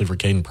 especially for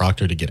Caden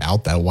Proctor to get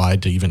out that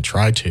wide to even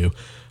try to.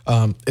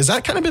 Is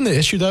that kind of been the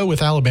issue, though,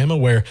 with Alabama,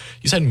 where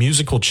you said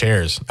musical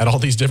chairs at all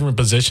these different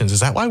positions? Is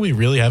that why we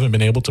really haven't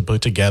been able to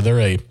put together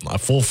a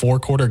full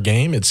 4-quarter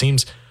game? It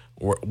seems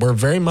we're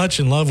very much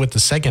in love with the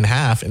second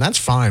half, and that's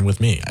fine with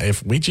me.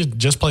 If we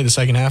just play the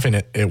second half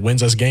and it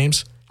wins us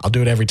games, I'll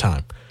do it every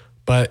time.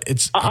 But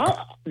it's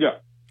yeah.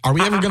 Are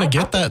we ever going to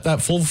get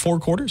that full 4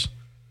 quarters?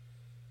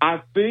 I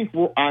think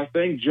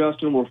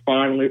Justin, we're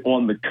finally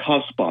on the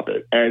cusp of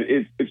it, and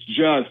it's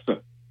just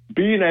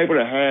being able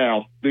to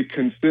have the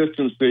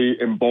consistency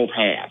in both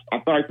halves. I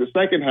feel like the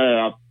second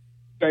half,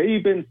 they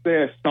even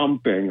said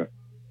something,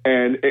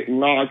 and it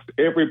knocks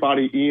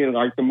everybody in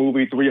like the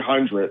movie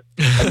 300,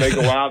 and they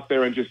go out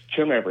there and just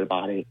kill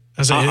everybody.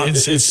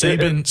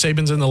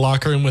 Saban's in the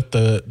locker room with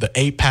the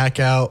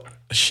 8-pack out,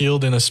 a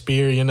shield and a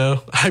spear,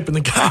 hyping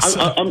the guys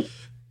up.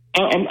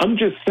 I'm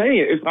just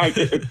saying, it's like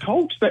if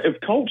Coach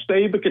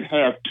Saban could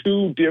have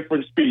 2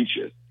 different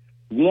speeches,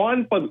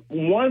 one for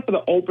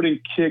the opening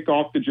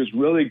kickoff to just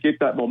really get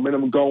that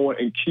momentum going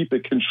and keep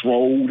it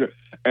controlled,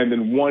 and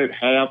then one at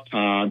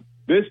halftime,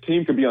 this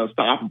team could be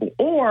unstoppable.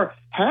 Or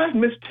have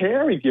Miss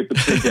Terry give the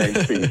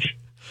pregame speech.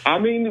 I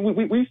mean,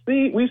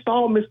 we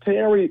saw Miss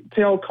Terry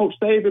tell Coach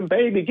Saban,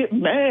 baby, get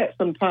mad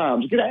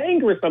sometimes, get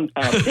angry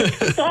sometimes, get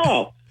ticked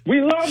off.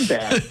 We love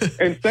that.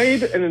 And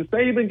then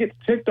Saban gets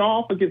ticked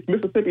off against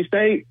Mississippi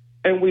State,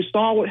 and we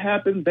saw what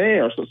happened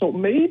there. So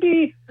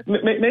maybe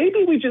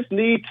we just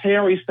need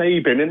Terry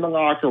Saban in the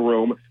locker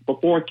room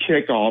before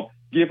kickoff,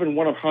 giving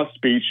one of her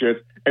speeches,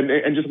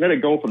 and just let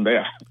it go from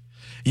there.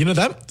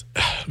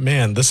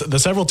 The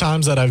several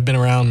times that I've been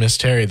around Miss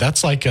Terry,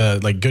 that's like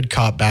good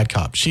cop, bad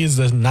cop. She is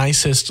the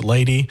nicest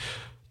lady.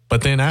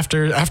 But then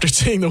after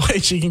seeing the way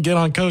she can get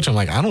on Coach, I'm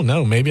like, I don't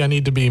know. Maybe I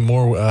need to be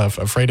more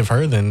afraid of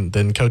her than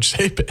Coach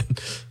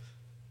Saban.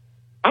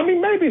 I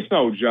mean, maybe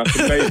so,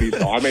 Justin. Maybe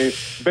so. I mean,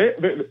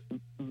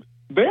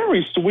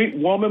 very sweet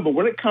woman, but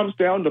when it comes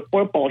down to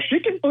football, she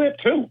can flip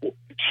too.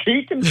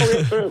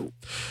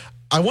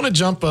 I want to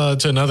jump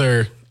to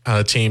another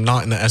team,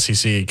 not in the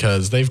SEC,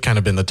 because they've kind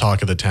of been the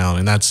talk of the town,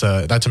 and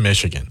that's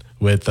Michigan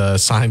with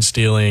sign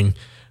stealing,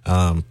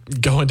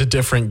 going to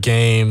different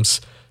games,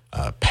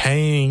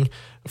 paying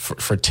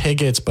for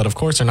tickets, but of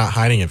course they're not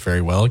hiding it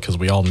very well because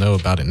we all know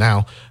about it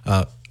now.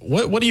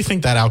 What do you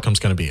think that outcome's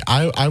going to be?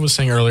 I was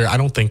saying earlier, I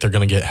don't think they're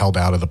going to get held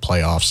out of the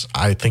playoffs.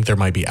 I think there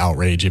might be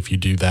outrage if you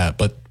do that,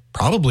 but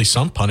probably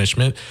some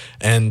punishment.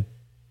 And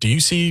do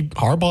you see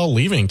Harbaugh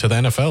leaving to the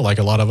NFL like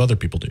a lot of other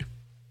people do?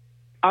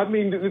 I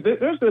mean,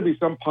 there's going to be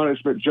some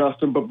punishment,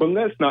 Justin, but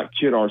let's not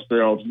kid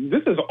ourselves.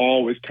 This has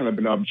always kind of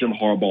been up Jim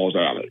Harbaugh's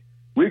alley.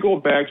 We go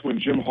back to when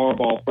Jim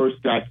Harbaugh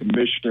first got to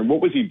Michigan. What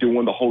was he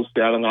doing? The whole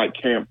satellite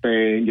camp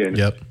thing and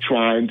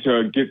trying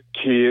to get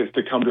kids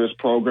to come to his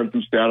program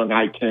through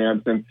satellite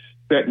camps and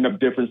setting up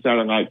different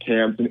satellite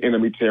camps in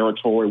enemy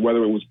territory,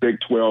 whether it was Big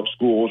 12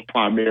 schools,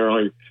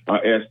 primarily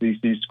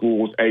SEC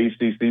schools,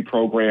 ACC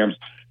programs.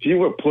 He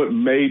would put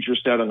major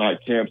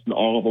satellite camps in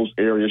all of those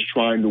areas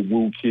trying to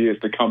woo kids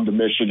to come to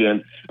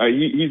Michigan.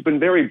 He's been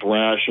very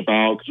brash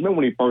about, because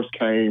remember when he first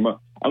came,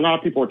 a lot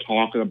of people are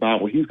talking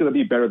about, well, he's going to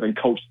be better than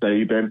Coach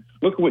Saban.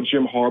 Look at what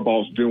Jim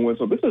Harbaugh's doing.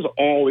 So this has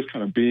always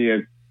kind of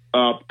been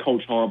up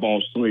Coach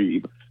Harbaugh's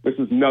sleeve. This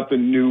is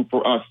nothing new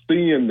for us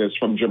seeing this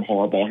from Jim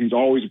Harbaugh. He's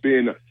always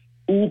been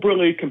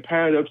uberly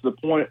competitive to the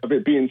point of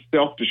it being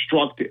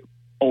self-destructive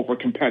over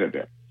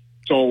competitive.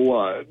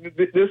 So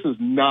this is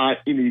not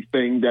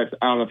anything that's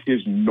out of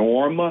his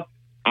norm.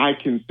 I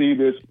can see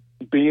this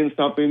being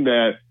something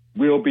that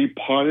will be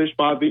punished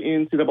by the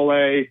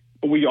NCAA.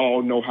 We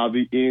all know how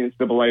the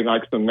NCAA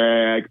likes to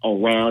lag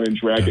around and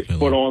drag its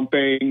foot on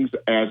things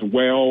as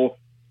well.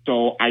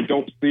 So I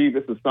don't see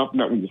this as something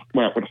that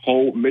would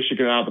hold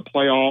Michigan out of the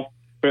playoff.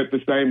 But at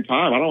the same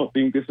time, I don't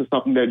think this is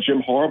something that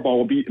Jim Harbaugh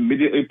will be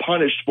immediately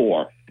punished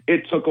for.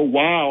 It took a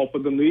while for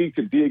the league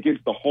to dig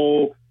into the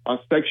whole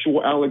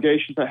sexual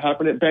allegations that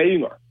happened at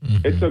Baylor.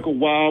 Mm-hmm. It took a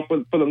while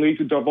for the league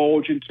to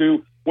divulge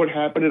into what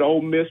happened at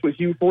Ole Miss with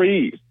Hugh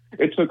Freeze.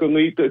 It took the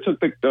NCAA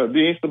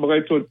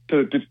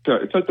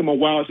it took them a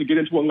while to get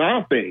into a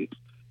lot of things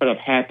that have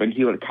happened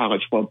here at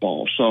college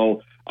football.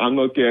 So I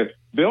look at,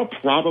 they'll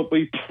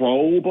probably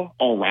probe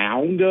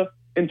around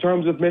in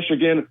terms of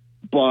Michigan,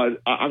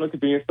 but I look at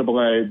the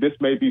NCAA, this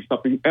may be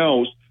something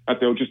else that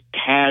they'll just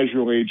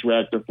casually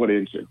drag their foot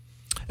into.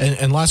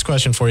 And last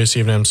question for you,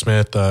 Stephen M.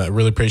 Smith. I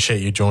really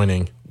appreciate you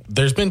joining.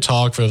 There's been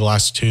talk for the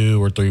last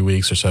 2 or 3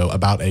 weeks or so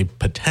about a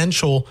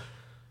potential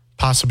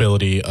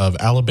possibility of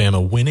Alabama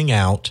winning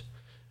out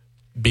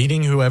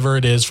beating whoever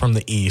it is from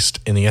the East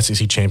in the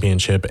SEC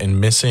championship and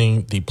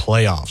missing the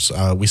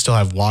playoffs. We still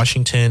have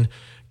Washington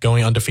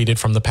going undefeated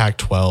from the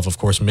Pac-12. Of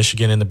course,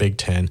 Michigan in the Big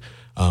Ten,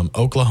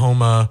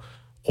 Oklahoma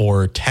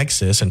or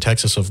Texas, and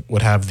Texas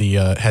would have the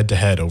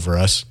head-to-head over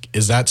us.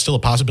 Is that still a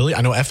possibility?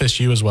 I know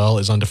FSU as well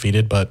is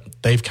undefeated,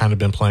 but they've kind of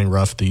been playing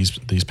rough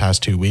these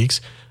past 2 weeks.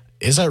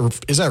 Is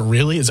that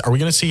really? Are we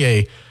going to see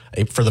a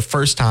for the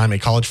first time a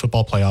college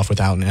football playoff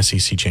without an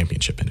SEC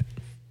championship in it?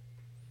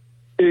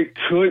 It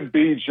could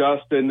be,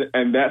 Justin,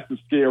 and that's the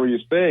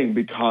scariest thing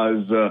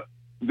because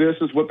this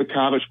is what the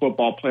College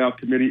Football Playoff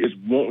Committee is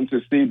wanting to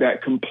see,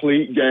 that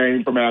complete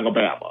game from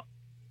Alabama.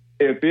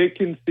 If it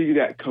can see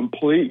that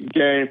complete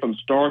game from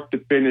start to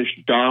finish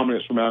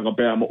dominance from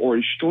Alabama or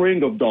a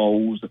string of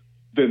those,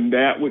 then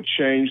that would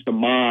change the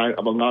mind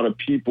of a lot of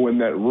people in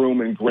that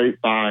room in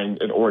Grapevine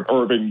or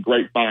Irving,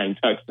 Grapevine,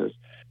 Texas.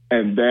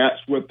 And that's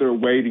what they're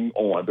waiting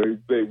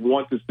on. They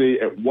want to see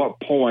at what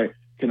point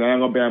can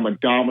Alabama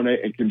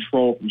dominate and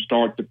control from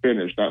start to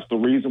finish. That's the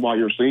reason why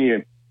you're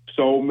seeing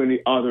so many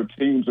other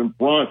teams in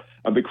front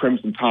of the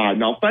Crimson Tide.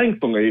 Now,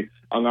 thankfully,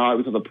 a lot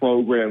of the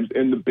programs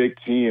in the Big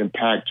Ten,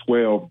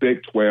 Pac-12,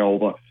 Big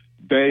 12,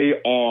 they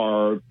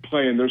are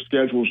playing their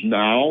schedules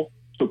now.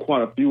 So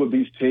quite a few of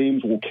these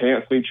teams will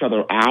cancel each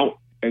other out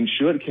and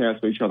should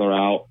cancel each other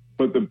out.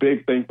 But the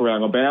big thing for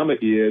Alabama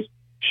is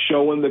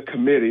showing the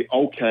committee,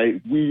 okay,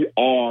 we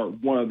are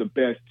one of the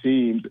best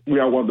teams. We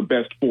are one of the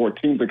best 4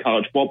 teams in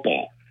college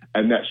football.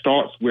 And that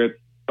starts with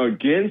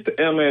against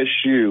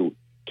LSU,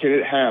 can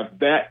it have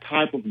that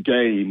type of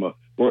game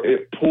where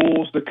it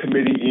pulls the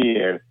committee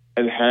in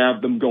and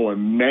have them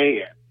going,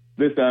 man,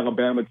 this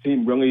Alabama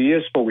team really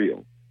is for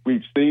real.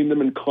 We've seen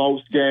them in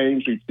close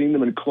games. We've seen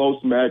them in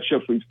close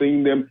matchups. We've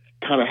seen them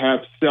kind of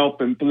have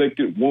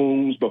self-inflicted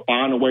wounds but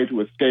find a way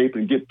to escape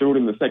and get through it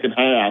in the second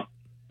half.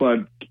 But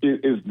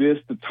is this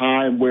the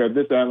time where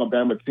this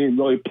Alabama team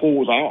really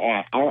pulls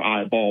our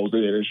eyeballs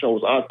in and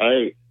shows us,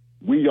 hey,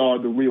 we are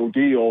the real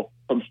deal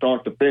from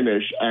start to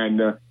finish?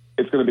 And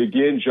it's going to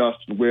begin,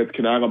 Justin, with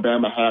can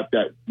Alabama have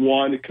that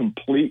one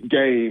complete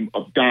game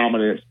of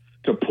dominance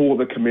to pull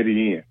the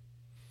committee in?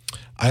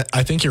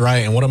 I think you're right.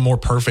 And what a more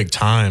perfect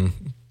time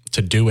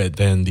to do it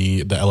than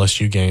the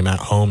LSU game at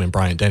home in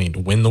Bryant-Denny, to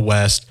win the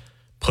West,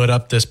 put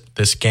up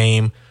this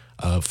game,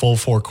 full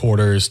 4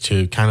 quarters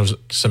to kind of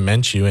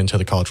cement you into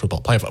the college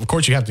football playoff. Of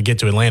course, you have to get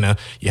to Atlanta.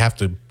 You have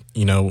to,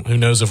 who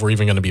knows if we're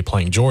even going to be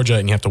playing Georgia,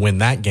 and you have to win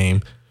that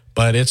game.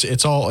 But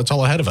it's all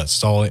ahead of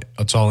us.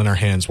 It's all in our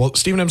hands. Well,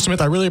 Stephen M.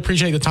 Smith, I really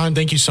appreciate the time.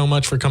 Thank you so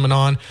much for coming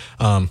on.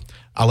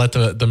 I'll let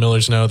the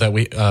Millers know that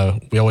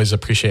we always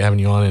appreciate having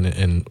you on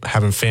and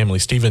having family.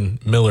 Stephen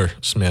Miller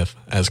Smith,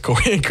 as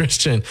Corey and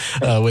Christian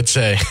would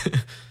say.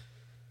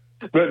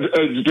 But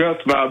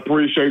Justin, I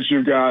appreciate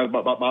you guys.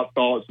 My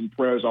thoughts and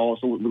prayers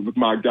also with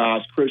my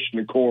guys, Christian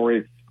and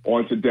Corey,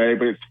 on today.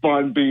 But it's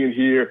fun being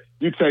here.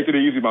 You take it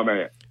easy, my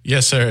man.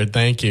 Yes, sir.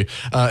 Thank you.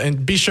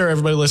 And be sure,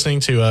 everybody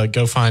listening, to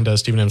go find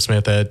Stephen M.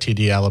 Smith at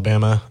TD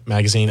Alabama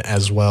Magazine,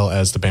 as well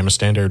as the Bama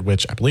Standard,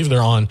 which I believe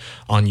they're on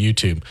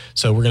YouTube.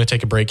 So we're going to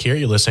take a break here.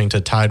 You're listening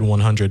to Tide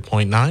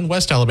 100.9,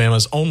 West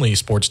Alabama's only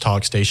sports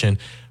talk station,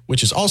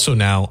 which is also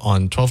now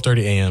on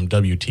 1230 AM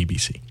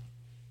WTBC.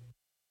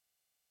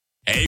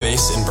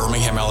 Base in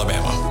Birmingham,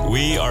 Alabama.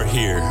 We are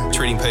here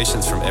treating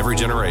patients from every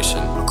generation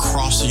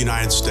across the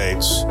United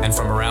States and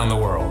from around the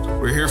world.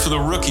 We're here for the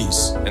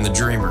rookies and the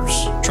dreamers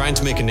trying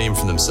to make a name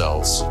for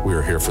themselves. We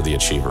are here for the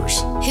achievers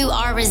who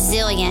are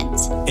resilient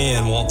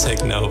and won't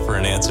take no for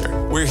an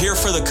answer. We're here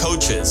for the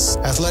coaches,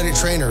 athletic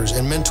trainers,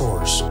 and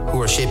mentors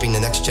who are shaping the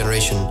next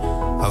generation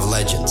of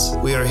legends.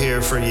 We are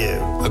here for you,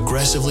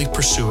 aggressively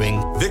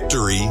pursuing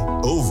victory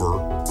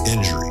over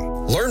injury.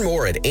 Learn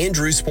more at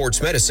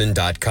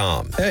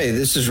andrewsportsmedicine.com. Hey,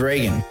 this is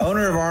Reagan,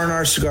 owner of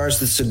R&R Cigars,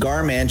 the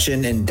Cigar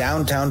Mansion in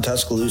downtown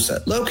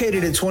Tuscaloosa,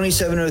 located at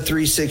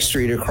 2703 6th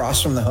Street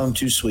across from the Home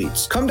 2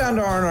 Suites. Come down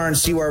to R&R and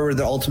see why we're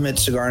the ultimate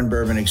cigar and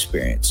bourbon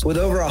experience. With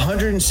over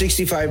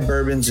 165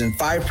 bourbons and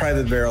 5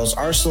 private barrels,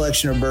 our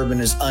selection of bourbon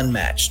is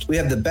unmatched. We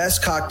have the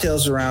best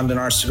cocktails around and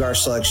our cigar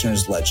selection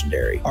is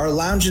legendary. Our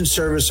lounge and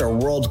service are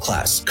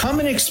world-class. Come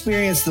and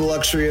experience the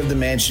luxury of the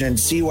mansion and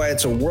see why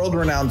it's a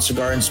world-renowned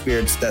cigar and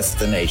spirits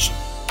destination.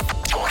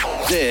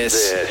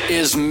 This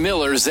is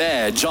Miller's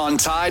Edge on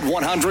Tide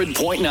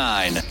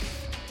 100.9.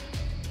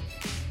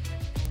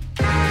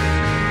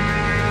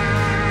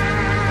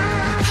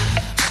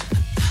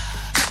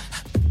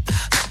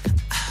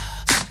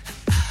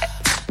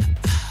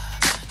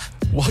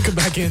 Welcome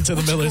back into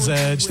the Miller's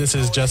Edge. This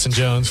is Justin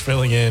Jones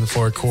filling in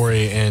for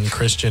Corey and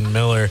Christian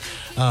Miller.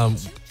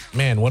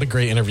 Man, what a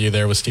great interview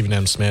there with Stephen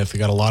M. Smith. We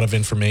got a lot of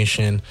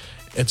information.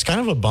 It's kind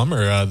of a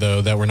bummer,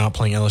 though, that we're not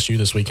playing LSU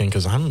this weekend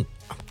because I'm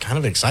kind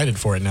of excited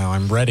for it now.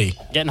 I'm ready.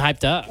 Getting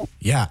hyped up.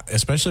 Yeah,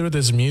 especially with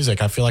this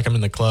music. I feel like I'm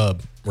in the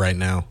club right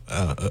now.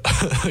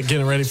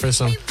 Getting ready for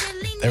some...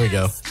 There we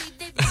go.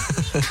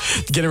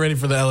 Getting ready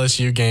for the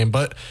LSU game.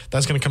 But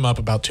that's going to come up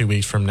about 2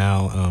 weeks from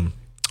now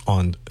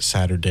on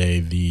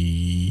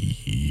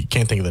Saturday.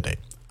 Can't think of the date.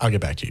 I'll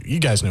get back to you. You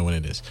guys know when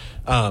it is.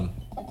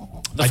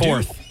 The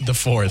 4th. The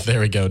 4th. There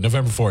we go.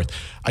 November 4th.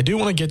 I do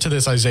want to get to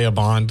this Isaiah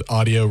Bond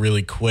audio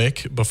really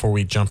quick before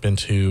we jump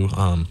into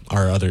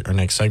our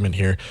next segment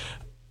here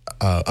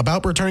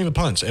about returning the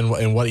punts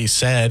and what he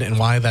said and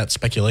why that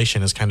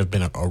speculation has kind of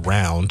been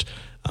around.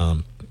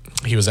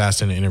 He was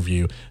asked in an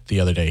interview the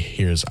other day.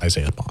 Here's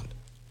Isaiah Bond.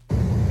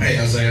 Hey,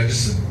 Isaiah,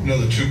 just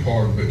another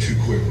two-part but two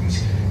quick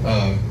ones.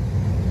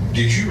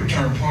 Did you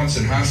return punts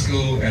in high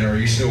school, and are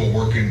you still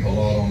working a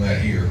lot on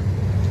that here?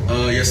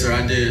 Yes, sir.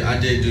 I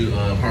did do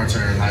punt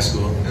return in high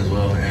school as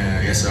well,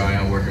 and yes, sir, I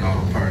am working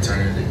on punt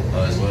return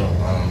as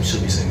well.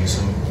 Should be seeing me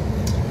soon.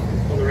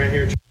 Right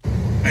here.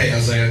 Hey,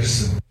 Isaiah,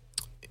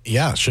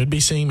 yeah, should be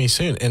seeing me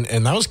soon,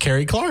 and that was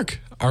Kerry Clark,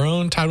 our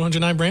own Tide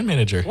 109 brand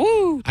manager.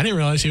 Woo! I didn't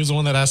realize he was the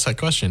one that asked that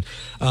question.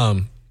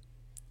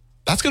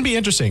 That's going to be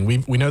interesting.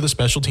 We know the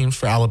special teams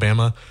for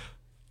Alabama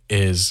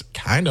is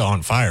kind of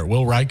on fire.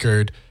 Will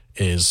Reichard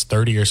is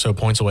 30 or so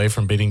points away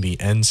from being the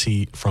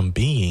NCAA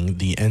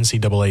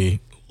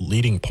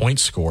leading point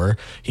scorer.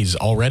 He's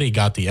already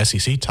got the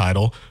SEC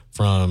title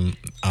from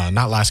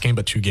not last game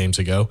but 2 games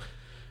ago.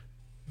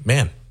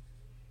 Man.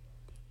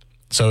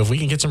 So if we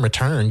can get some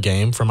return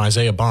game from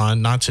Isaiah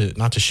Bond, not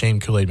to shame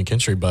Kool-Aid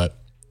McKinstry, but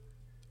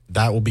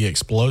that will be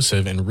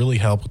explosive and really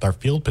help with our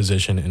field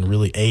position and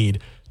really aid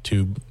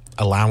to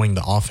allowing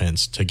the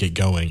offense to get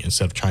going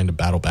instead of trying to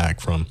battle back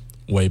from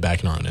way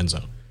back in our own end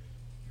zone.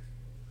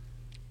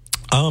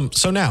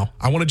 So now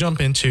I want to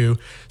jump into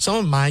some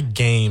of my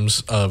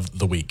games of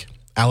the week.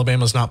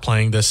 Alabama's not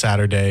playing this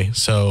Saturday,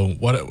 so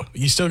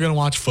you still going to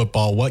watch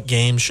football? What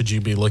games should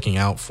you be looking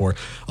out for?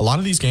 A lot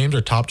of these games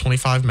are top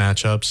 25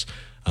 matchups,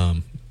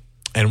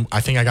 and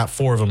I think I got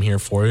 4 of them here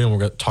for you, and we're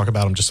going to talk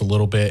about them just a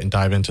little bit and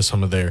dive into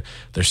some of their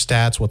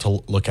stats, what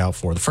to look out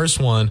for. The first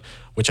one,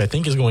 which I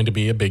think is going to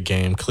be a big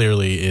game,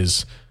 clearly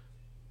is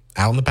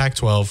out in the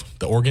Pac-12,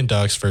 the Oregon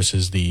Ducks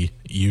versus the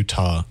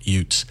Utah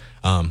Utes.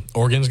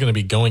 Oregon's going to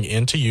be going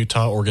into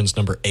Utah. Oregon's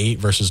number 8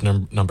 versus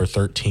number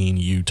 13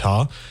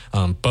 Utah.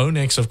 Bo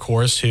Nix, of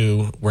course,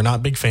 who we're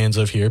not big fans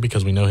of here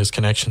because we know his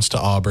connections to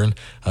Auburn,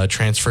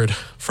 transferred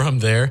from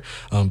there.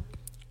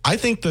 I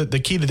think the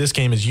key to this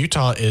game is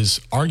Utah is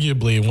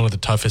arguably one of the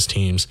toughest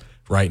teams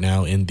right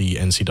now in the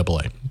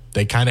NCAA.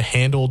 They kind of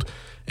handled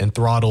and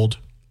throttled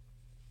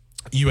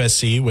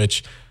USC,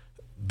 which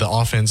the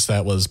offense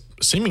that was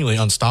seemingly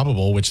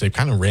unstoppable, which they've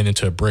kind of ran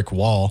into a brick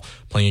wall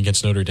playing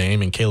against Notre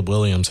Dame, and Caleb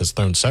Williams has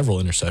thrown several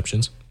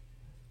interceptions.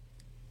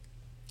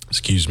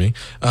 Excuse me.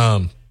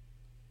 And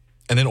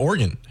then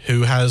Oregon,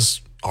 who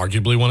has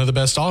arguably one of the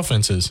best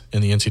offenses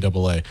in the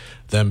NCAA,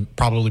 them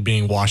probably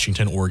being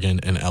Washington, Oregon,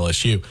 and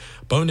LSU.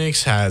 Bo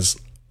Nix has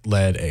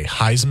led a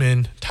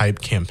Heisman-type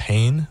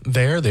campaign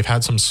there. They've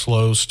had some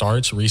slow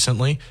starts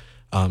recently,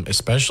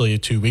 especially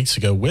 2 weeks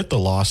ago with the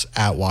loss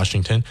at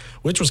Washington,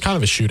 which was kind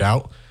of a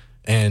shootout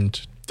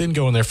and didn't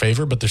go in their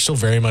favor, but they're still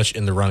very much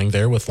in the running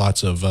there with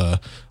lots of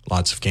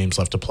games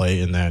left to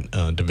play in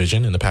that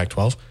division in the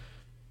Pac-12.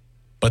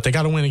 But they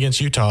got to win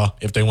against Utah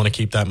if they want to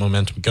keep that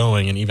momentum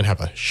going and even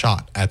have a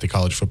shot at the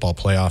college football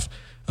playoff.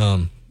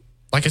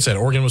 Like I said,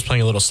 Oregon was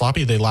playing a little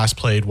sloppy. They last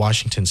played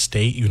Washington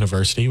State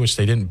University, which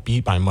they didn't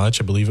beat by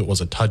much. I believe it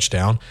was a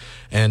touchdown.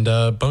 And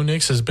Bo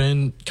Nix has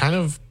been kind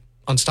of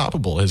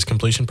unstoppable. His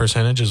completion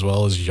percentage as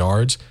well as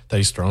yards that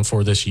he's thrown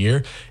for this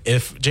year.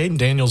 If Jaden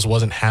Daniels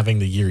wasn't having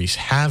the year he's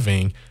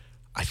having,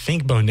 I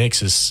think Bo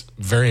Nix is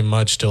very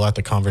much still at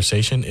the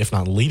conversation, if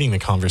not leading the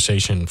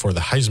conversation for the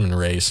Heisman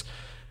race.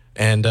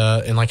 And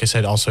like I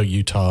said, also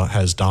Utah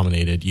has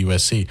dominated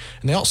USC.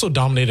 And they also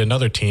dominated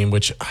another team,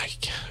 which I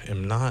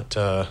am not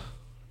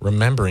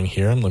remembering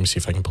here. Let me see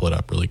if I can pull it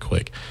up really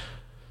quick.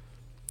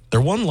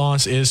 Their one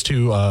loss is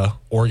to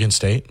Oregon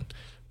State,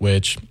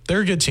 which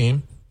they're a good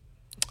team.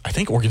 I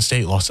think Oregon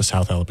State lost to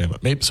South Alabama.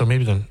 Maybe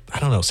then, I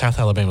don't know, South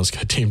Alabama's a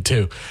good team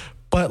too.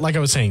 But like I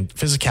was saying,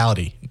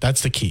 physicality,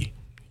 that's the key.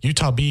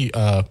 Utah beat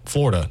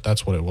Florida,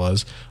 that's what it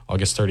was,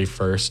 August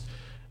 31st.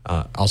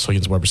 Also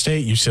against Weber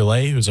State.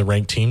 UCLA, who's a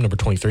ranked team, number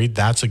 23,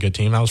 that's a good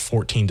team. That was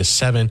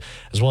 14-7,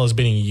 as well as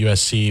beating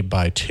USC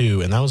by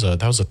 2, and that was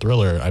a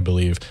thriller, I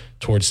believe,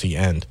 towards the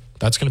end.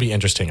 That's going to be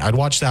interesting. I'd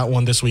watch that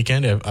one this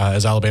weekend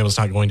as Alabama's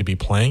not going to be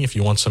playing. If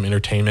you want some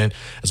entertainment,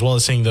 as well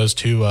as seeing those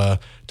two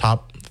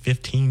top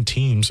 15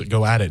 teams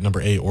go at it, number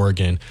 8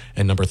 Oregon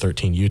and number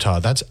 13 Utah.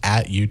 That's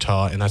at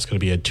Utah, and that's going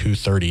to be a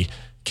 2:30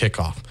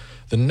 kickoff.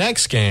 The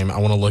next game I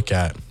want to look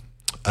at,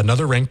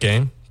 another ranked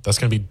game. That's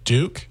going to be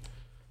Duke,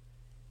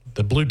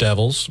 the Blue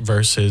Devils,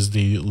 versus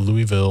the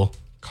Louisville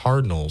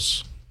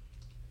Cardinals.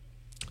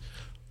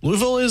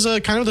 Louisville is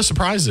kind of the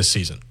surprise this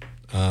season.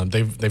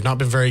 They've not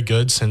been very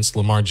good since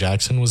Lamar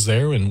Jackson was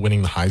there and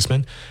winning the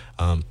Heisman,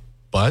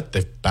 but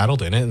they've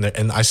battled in it.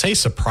 And I say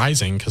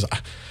surprising because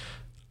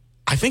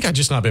I think I've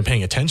just not been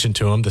paying attention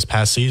to them this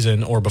past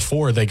season or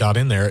before they got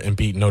in there and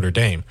beat Notre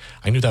Dame.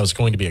 I knew that was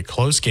going to be a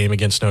close game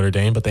against Notre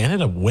Dame, but they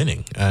ended up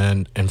winning.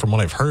 And from what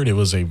I've heard, it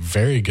was a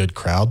very good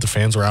crowd. The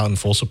fans were out in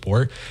full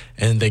support,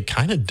 and they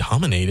kind of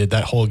dominated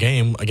that whole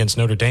game against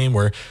Notre Dame,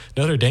 where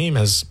Notre Dame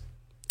has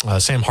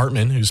Sam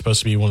Hartman, who's supposed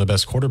to be one of the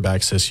best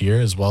quarterbacks this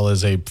year, as well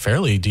as a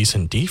fairly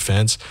decent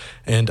defense,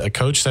 and a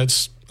coach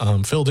that's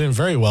filled in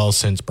very well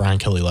since Brian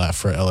Kelly left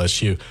for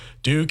LSU.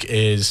 Duke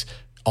is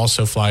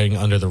also flying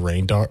under the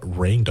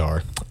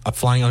radar.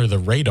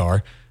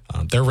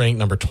 They're ranked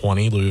number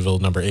 20, Louisville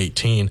number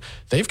 18.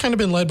 They've kind of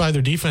been led by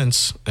their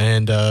defense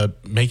and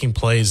making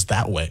plays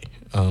that way.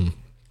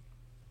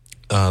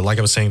 Like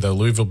I was saying, though,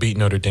 Louisville beat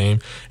Notre Dame,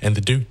 and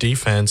the Duke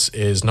defense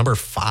is number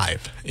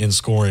 5 in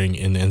scoring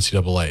in the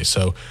NCAA.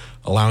 So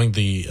allowing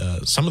the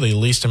some of the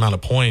least amount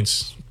of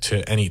points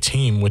to any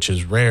team, which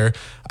is rare.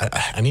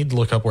 I need to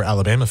look up where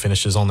Alabama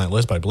finishes on that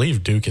list, but I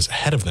believe Duke is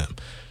ahead of them.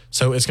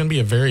 So it's going to be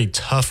a very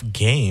tough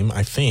game,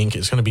 I think.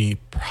 It's going to be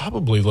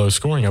probably low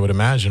scoring, I would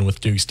imagine,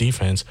 with Duke's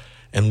defense,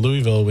 and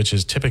Louisville, which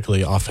is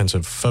typically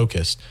offensive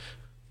focused.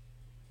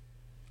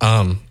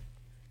 That's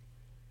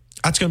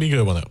going to be a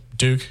good one, though.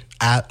 Duke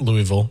at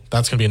Louisville.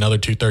 That's going to be another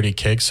 2:30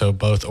 kick, so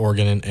both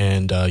Oregon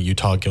and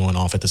Utah going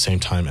off at the same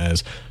time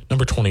as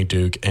number 20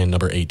 Duke and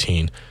number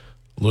 18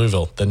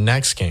 Louisville. The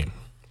next game,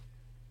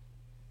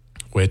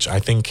 which I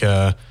think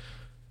I'd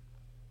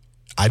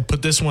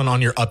put this one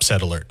on your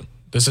upset alert.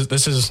 This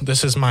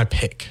is my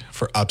pick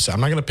for upset.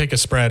 I'm not going to pick a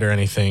spread or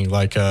anything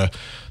like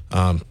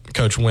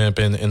Coach Wimp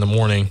in the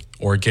morning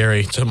or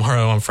Gary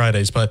tomorrow on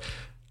Fridays, but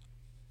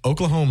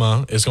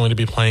Oklahoma is going to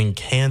be playing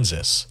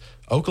Kansas.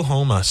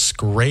 Oklahoma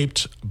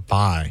scraped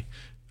by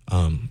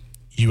UCF,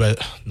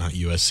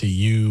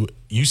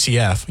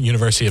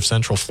 University of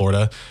Central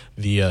Florida,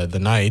 the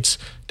Knights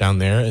down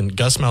there, and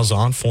Gus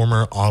Malzahn,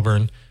 former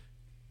Auburn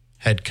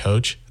head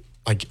coach.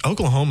 Like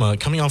Oklahoma,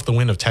 coming off the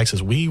win of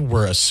Texas, we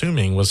were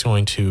assuming was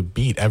going to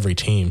beat every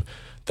team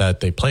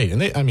that they played.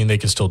 And they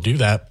could still do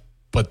that,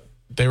 but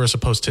they were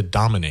supposed to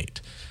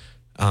dominate.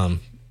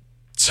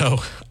 So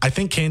I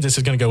think Kansas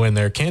is going to go in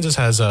there. Kansas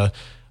has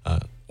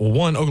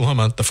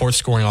Oklahoma, the 4th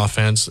scoring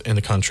offense in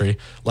the country,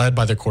 led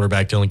by their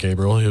quarterback, Dylan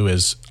Gabriel, who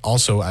is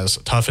also as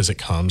tough as it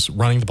comes,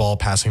 running the ball,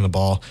 passing the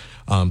ball.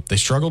 They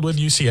struggled with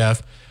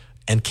UCF,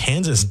 and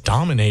Kansas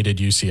dominated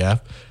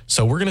UCF.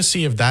 So we're going to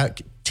see if that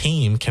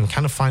team can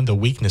kind of find the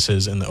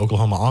weaknesses in the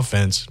Oklahoma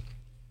offense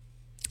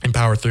and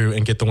power through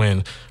and get the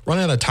win.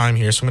 Running out of time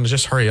here, so I'm going to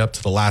just hurry up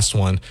to the last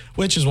one,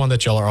 which is one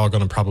that y'all are all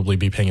going to probably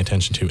be paying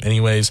attention to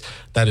anyways.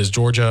 That is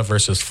Georgia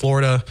versus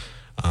Florida.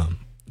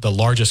 The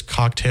largest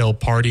cocktail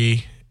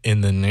party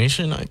in the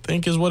nation, I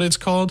think is what it's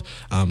called.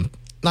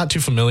 Not too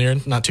familiar,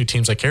 not two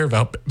teams I care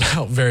about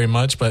very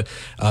much, but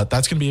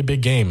that's going to be a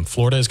big game.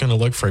 Florida is going to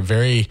look for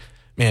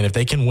if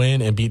they can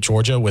win and beat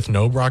Georgia with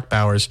no Brock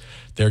Bowers,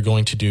 they're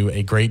going to do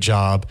a great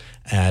job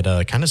at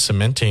kind of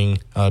cementing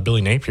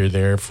Billy Napier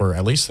there for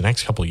at least the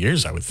next couple of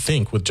years, I would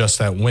think, with just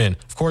that win.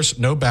 Of course,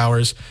 no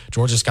Bowers.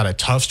 Georgia's got a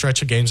tough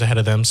stretch of games ahead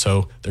of them,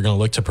 so they're going to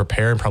look to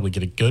prepare and probably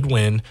get a good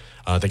win.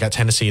 They got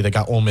Tennessee, they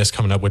got Ole Miss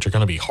coming up, which are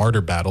going to be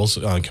harder battles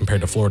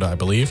compared to Florida, I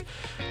believe.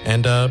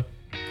 And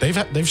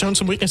they've shown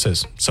some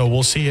weaknesses. So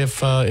we'll see if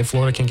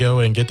Florida can go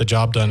and get the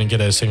job done and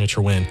get a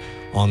signature win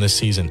on this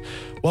season.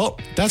 Well,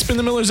 that's been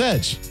the Miller's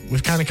Edge.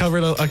 We've kind of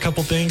covered a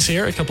couple things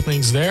here, a couple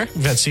things there.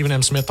 We've had Stephen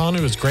M. Smith on,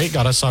 who was great,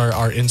 got us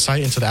our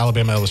insight into the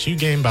Alabama-LSU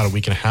game about a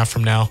week and a half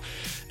from now.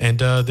 And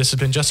this has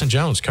been Justin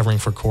Jones covering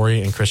for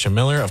Corey and Christian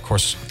Miller. Of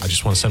course, I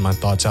just want to send my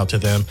thoughts out to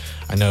them.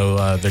 I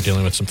know they're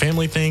dealing with some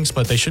family things,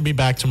 but they should be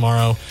back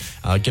tomorrow,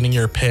 getting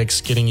your picks,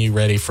 getting you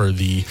ready for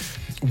the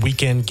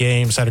weekend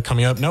games that are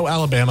coming up. No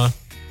Alabama,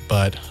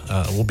 but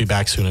we'll be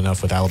back soon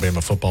enough with Alabama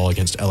football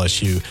against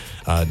LSU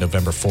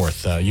November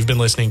 4th. You've been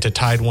listening to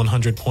Tide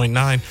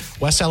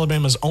 100.9, West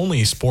Alabama's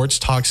only sports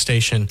talk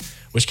station,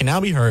 which can now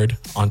be heard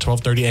on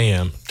 12:30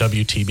 a.m.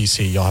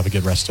 WTBC. Y'all have a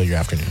good rest of your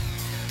afternoon.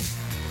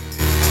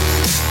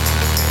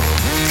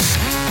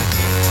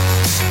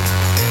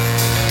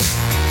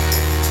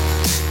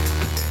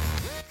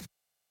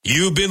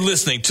 You've been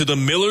listening to the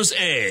Miller's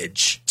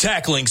Edge,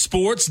 tackling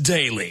sports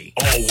daily,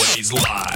 always live.